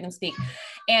wanted to hear them speak.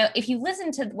 And if you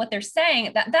listen to what they're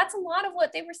saying, that's a lot of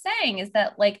what they were saying, is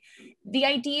that like the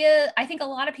idea, I think a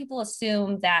lot of people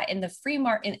assume that in the free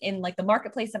market, in like the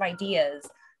marketplace of ideas,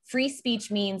 free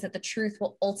speech means that the truth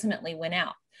will ultimately win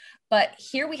out. But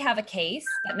here we have a case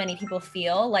that many people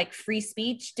feel like free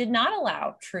speech did not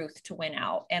allow truth to win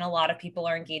out. And a lot of people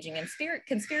are engaging in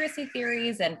conspiracy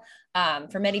theories, and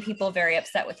for many people, very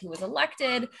upset with who was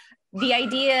elected. The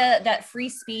idea that free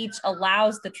speech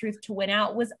allows the truth to win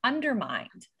out was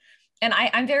undermined. And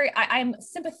I'm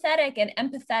sympathetic and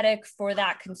empathetic for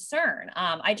that concern.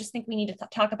 I just think we need to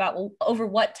talk about over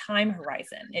what time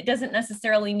horizon. It doesn't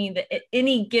necessarily mean that at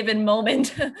any given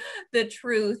moment, the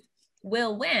truth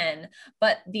will win,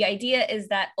 but the idea is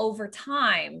that over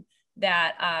time,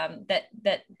 that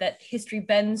history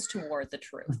bends toward the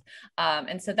truth.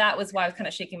 And so that was why I was kind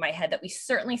of shaking my head, that we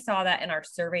certainly saw that in our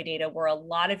survey data, where a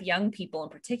lot of young people in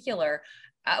particular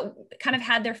kind of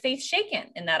had their faith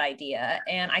shaken in that idea.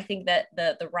 And I think that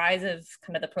the rise of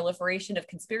kind of the proliferation of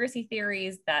conspiracy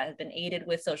theories that have been aided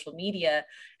with social media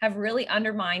have really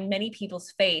undermined many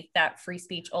people's faith that free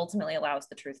speech ultimately allows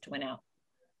the truth to win out.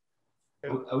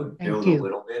 I would build a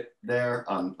little bit there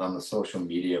on the social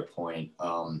media point.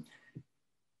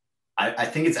 I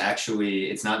think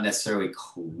it's not necessarily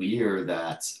clear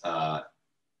that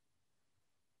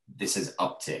this has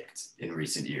upticked in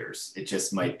recent years. It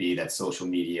just might be that social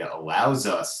media allows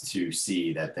us to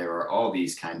see that there are all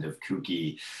these kind of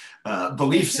kooky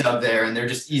beliefs out there, and they're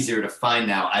just easier to find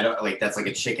now. I don't like, that's like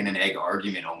a chicken and egg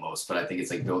argument almost, but I think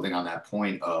it's like building on that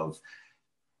point of,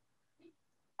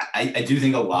 I do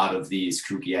think a lot of these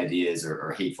kooky ideas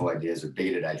or hateful ideas or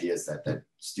bigoted ideas that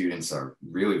students are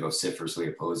really vociferously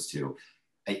opposed to,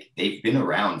 they've been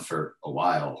around for a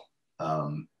while,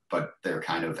 but they're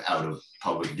kind of out of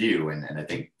public view. And I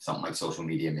think something like social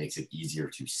media makes it easier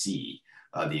to see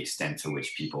the extent to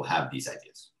which people have these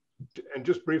ideas. And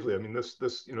just briefly, I mean, this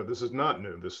is not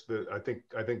new. I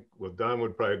think well, Don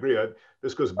would probably agree.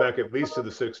 This goes back at least to the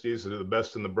 60s, to the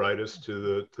best and the brightest,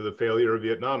 to the failure of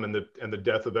Vietnam, and the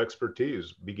death of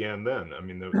expertise began then. I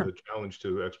mean, the challenge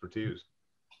to expertise.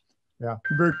 Yeah,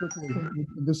 very quickly,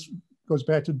 this goes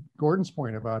back to Gordon's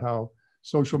point about how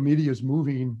social media is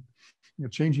moving,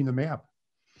 changing the map.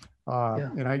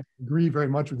 And I agree very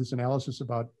much with this analysis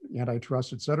about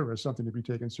antitrust, et cetera, as something to be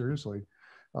taken seriously,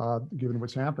 given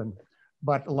what's happened.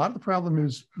 But a lot of the problem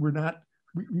is we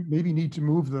maybe need to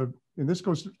move and this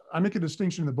goes, I make a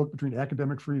distinction in the book between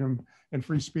academic freedom and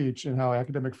free speech, and how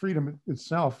academic freedom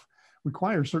itself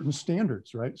requires certain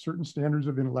standards, right? Certain standards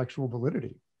of intellectual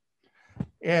validity.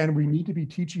 And we need to be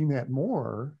teaching that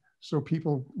more, so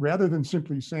people, rather than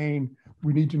simply saying,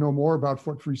 we need to know more about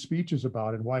what free speech is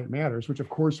about and why it matters, which of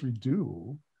course we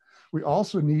do, we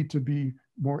also need to be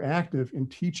more active in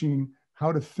teaching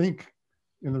how to think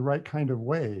in the right kind of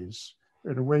ways,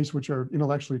 in ways which are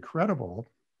intellectually credible,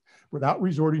 without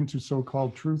resorting to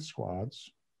so-called truth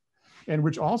squads, and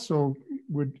which also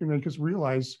would make us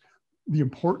realize the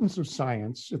importance of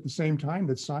science at the same time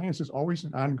that science is always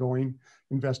an ongoing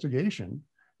investigation,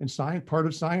 and part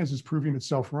of science is proving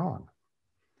itself wrong.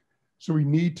 So we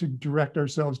need to direct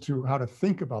ourselves to how to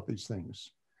think about these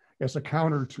things as a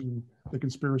counter to the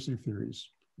conspiracy theories,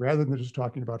 rather than just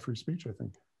talking about free speech, I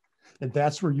think. And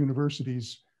that's where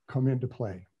universities come into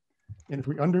play. And if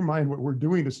we undermine what we're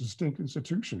doing as distinct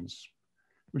institutions,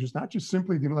 which is not just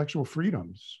simply the intellectual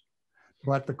freedoms,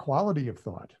 but the quality of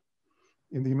thought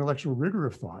and the intellectual rigor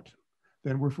of thought,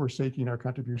 then we're forsaking our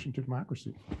contribution to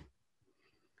democracy.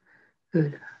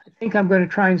 Good. I think I'm going to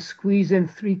try and squeeze in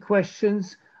 3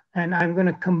 questions, and I'm going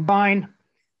to combine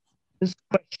this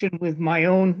question with my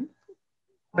own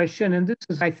question. And this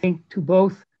is, I think, to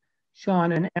both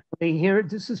Sean and Emily here.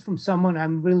 This is from someone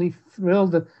I'm really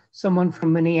thrilled, someone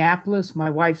from Minneapolis, my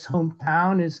wife's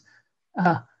hometown, is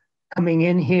coming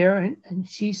in here. And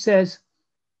she says,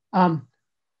 she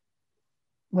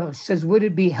says, would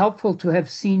it be helpful to have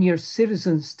senior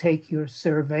citizens take your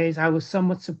surveys? I was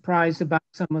somewhat surprised about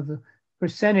some of the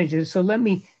percentages. So let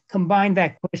me combine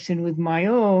that question with my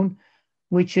own,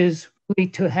 which is really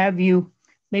to have you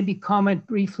maybe comment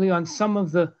briefly on some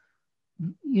of the,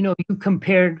 you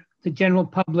compared the general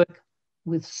public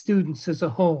with students as a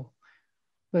whole.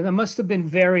 But there must have been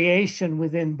variation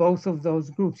within both of those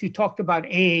groups. You talked about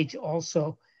age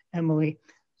also, Emily.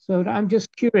 So I'm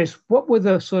just curious, what were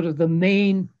the sort of the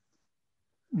main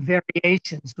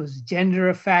variations? Was gender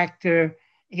a factor?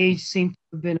 Age seemed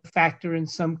to have been a factor in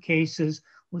some cases.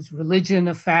 Was religion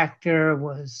a factor?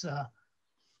 Was,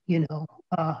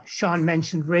 Sean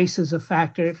mentioned race as a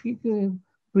factor. If you could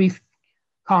brief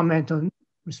comment on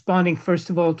responding, first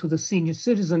of all, to the senior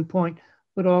citizen point,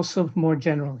 but also more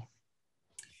generally.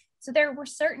 So there were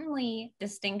certainly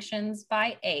distinctions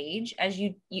by age, as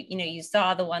you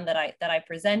saw the one that I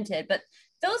presented, but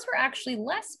those were actually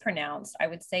less pronounced, I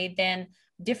would say, than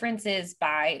differences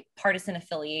by partisan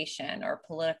affiliation or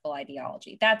political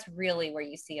ideology. That's really where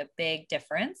you see a big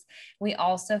difference. We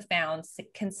also found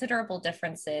considerable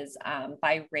differences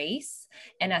by race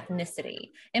and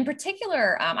ethnicity. In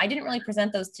particular, I didn't really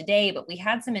present those today, but we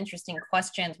had some interesting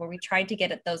questions where we tried to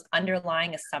get at those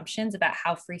underlying assumptions about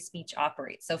how free speech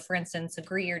operates. So for instance,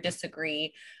 agree or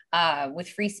disagree with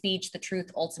free speech, the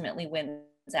truth ultimately wins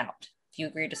out. Do you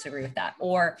agree or disagree with that?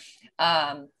 Or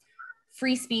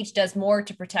free speech does more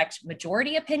to protect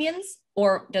majority opinions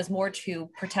or does more to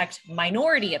protect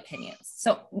minority opinions.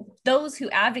 So those who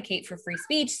advocate for free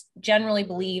speech generally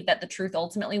believe that the truth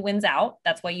ultimately wins out.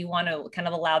 That's why you want to kind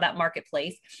of allow that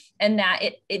marketplace, and that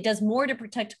it does more to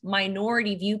protect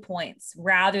minority viewpoints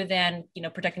rather than, you know,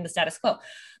 protecting the status quo.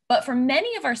 But for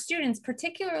many of our students,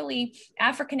 particularly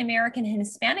African-American and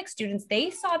Hispanic students, they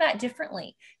saw that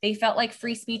differently. They felt like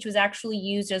free speech was actually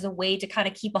used as a way to kind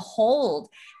of keep a hold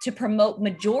to promote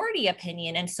majority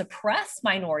opinion and suppress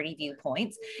minority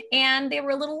viewpoints. And they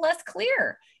were a little less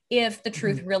clear if the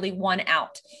truth really won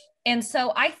out. And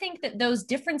so I think that those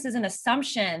differences in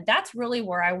assumption, that's really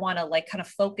where I want to like kind of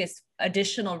focus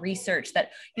additional research that,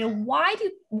 you know, why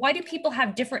do people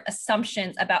have different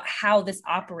assumptions about how this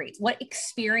operates? What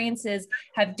experiences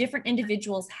have different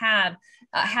individuals had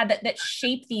that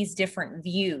shape these different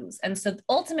views? And so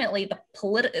ultimately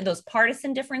those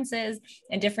partisan differences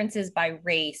and differences by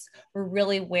race were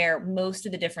really where most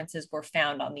of the differences were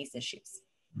found on these issues.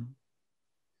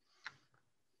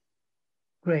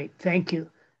 Great, thank you.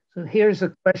 So here's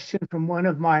a question from one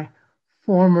of my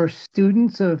former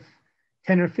students of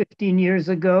 10 or 15 years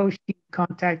ago. She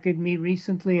contacted me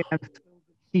recently and I'm thrilled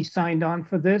that she signed on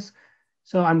for this.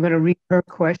 So I'm going to read her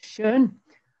question.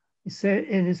 It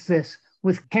is this: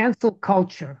 with cancel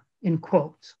culture, in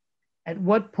quotes, at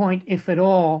what point, if at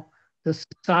all, does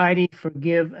society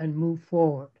forgive and move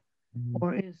forward?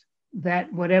 Or is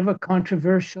that whatever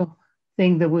controversial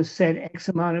thing that was said X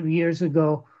amount of years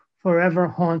ago forever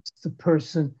haunts the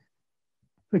person,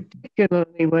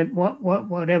 particularly when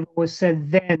whatever was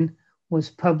said then was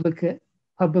publicly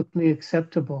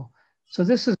acceptable? So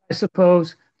this is, I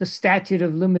suppose, the statute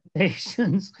of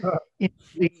limitations in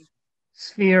the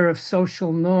sphere of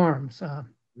social norms.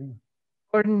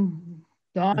 Gordon,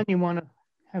 Don, you want to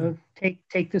have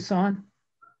take this on?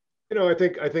 You know, I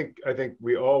think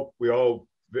we all,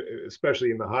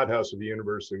 especially in the hothouse of the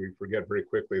university, we forget very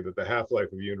quickly that the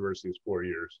half-life of the university is 4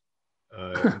 years.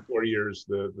 In 4 years,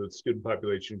 the student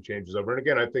population changes over. And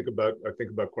again, I think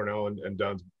about Cornell and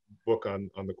Don's book on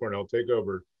the Cornell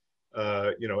takeover.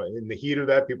 You know, in the heat of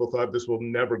that, people thought this will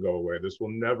never go away. This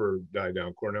will never die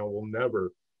down. Cornell will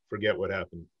never forget what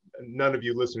happened. None of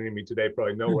you listening to me today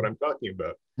probably know what I'm talking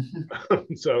about.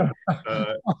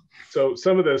 So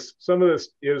some of this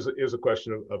is a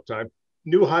question of time.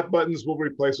 New hot buttons will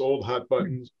replace old hot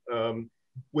buttons.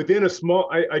 Within a small,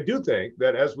 I do think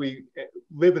that as we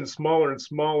live in smaller and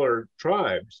smaller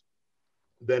tribes,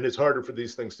 then it's harder for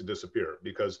these things to disappear,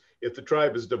 because if the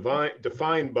tribe is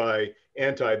defined by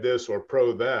anti this or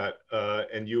pro that,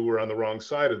 and you were on the wrong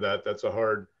side of that, that's a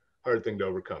hard thing to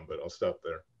overcome. But I'll stop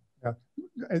there. Yeah,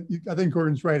 I think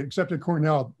Gordon's right, except at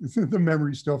Cornell, the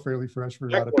memory's still fairly fresh for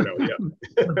a lot of people.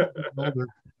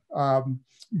 Yeah.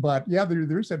 But yeah,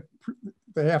 there's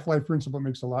the half-life principle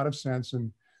makes a lot of sense,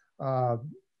 and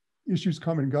issues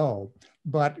come and go.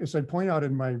 But as I point out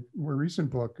in my more recent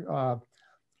book,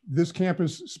 this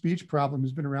campus speech problem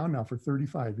has been around now for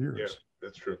 35 years. Yeah,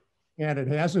 that's true. And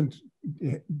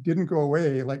it didn't go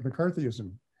away like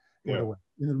McCarthyism went away.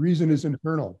 And the reason is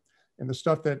internal. And the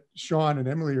stuff that Sean and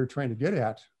Emily are trying to get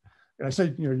at, and I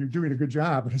say, you know, you're doing a good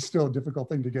job, but it's still a difficult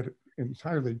thing to get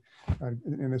entirely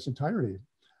in its entirety.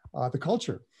 The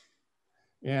culture,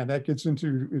 and that gets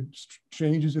into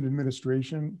changes in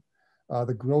administration,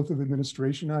 the growth of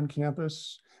administration on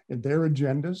campus, and their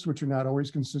agendas, which are not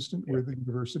always consistent with the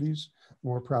university's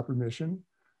more proper mission,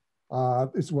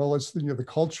 as well as the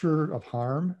culture of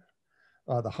harm.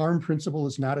 The harm principle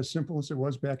is not as simple as it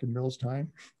was back in Mill's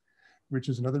time, which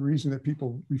is another reason that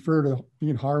people refer to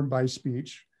being harmed by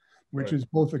speech, which is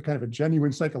both a kind of a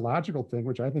genuine psychological thing,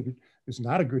 which I think is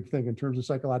not a good thing in terms of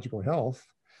psychological health.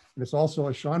 And it's also,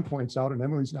 as Sean points out, and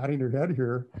Emily's nodding her head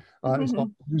here, it's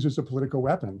also used as a political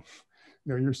weapon.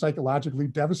 You know, you're psychologically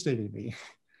devastating me.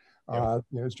 You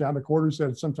know, as John McWhorter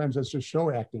said, sometimes that's just show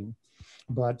acting,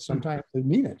 but sometimes they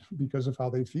mean it because of how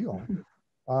they feel.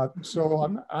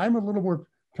 So I'm a little more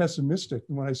pessimistic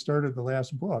than when I started the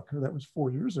last book. That was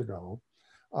 4 years ago.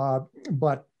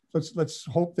 But let's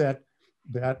hope that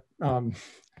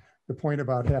the point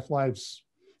about half-lives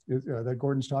that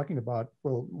Gordon's talking about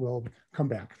will come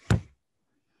back.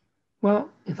 Well,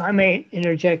 if I may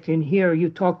interject in here, you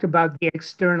talked about the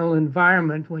external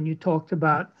environment when you talked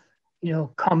about,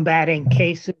 combating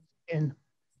cases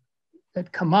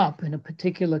that come up in a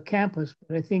particular campus.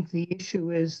 But I think the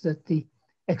issue is that the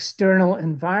external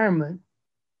environment,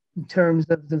 in terms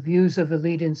of the views of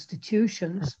elite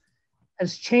institutions,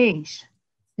 has changed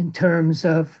in terms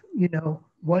of,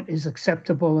 what is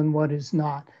acceptable and what is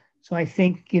not. So I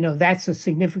think, that's a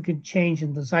significant change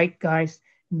in the zeitgeist,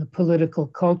 in the political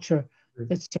culture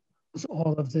that surrounds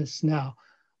all of this now.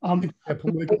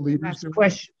 Political leaders,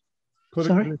 question.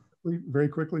 Sorry? Very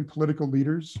quickly, political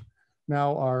leaders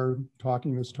now are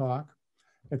talking this talk.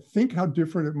 And think how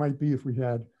different it might be if we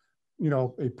had,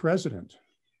 a president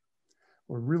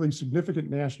or a really significant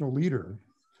national leader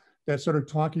that started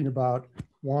talking about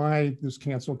why this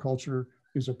cancel culture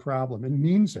is a problem and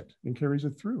means it and carries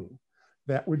it through.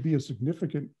 That would be a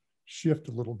significant shift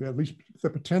a little bit, at least the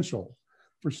potential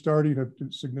for starting a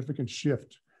significant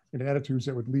shift in attitudes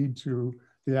that would lead to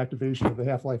the activation of the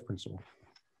half-life principle.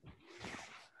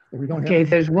 Okay,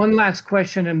 there's one last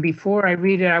question. And before I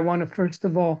read it, I want to first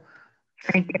of all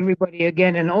thank everybody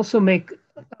again and also make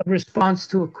a response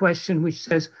to a question which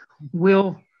says,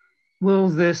 will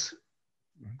this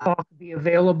talk be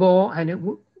available? And it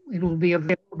will be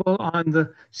available on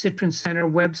the Citrin Center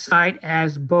website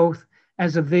as both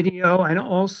as a video, and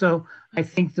also I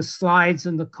think the slides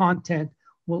and the content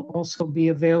will also be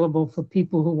available for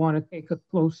people who want to take a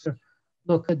closer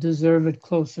look, a deserved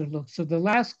closer look. So the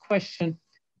last question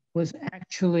was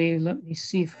actually, let me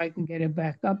see if I can get it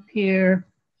back up here.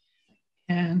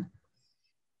 And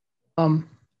well,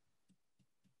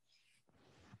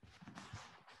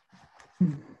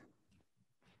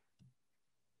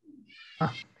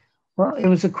 it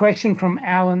was a question from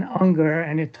Alan Unger,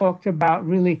 and it talked about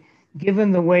really,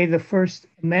 given the way the First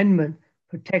Amendment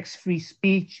protects free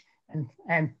speech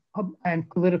and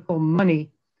political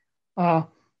money,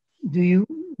 do you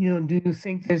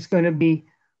think there's going to be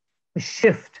a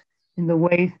shift in the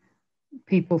way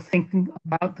people think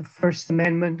about the First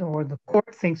Amendment, or the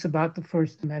court thinks about the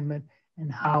First Amendment,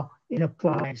 and how it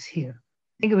applies here?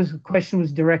 I think the question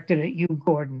was directed at you,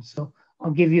 Gordon, so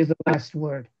I'll give you the last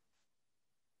word.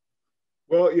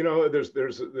 Well, there's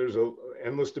a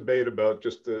endless debate about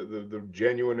just the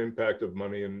genuine impact of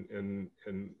money in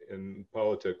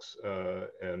politics,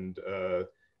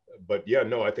 but yeah,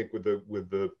 no, I think with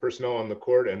the personnel on the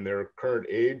court and their current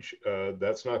age,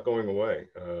 that's not going away.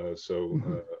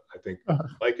 I think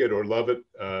like it or love it,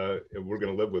 we're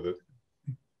going to live with it.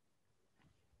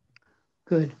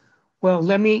 Good. Well,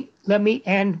 let me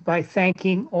end by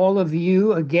thanking all of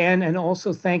you again, and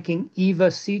also thanking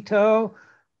Eva Cito,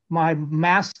 my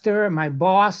master, my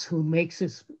boss, who makes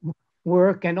this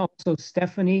work, and also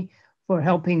Stephanie for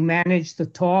helping manage the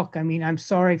talk. I mean, I'm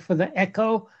sorry for the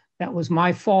echo. That was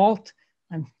my fault.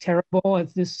 I'm terrible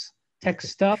at this tech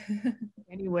stuff.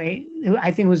 Anyway, I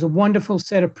think it was a wonderful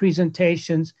set of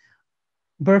presentations.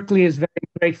 Berkeley is very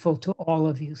grateful to all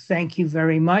of you. Thank you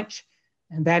very much.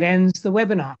 And that ends the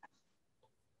webinar.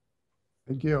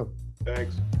 Thank you.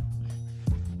 Thanks.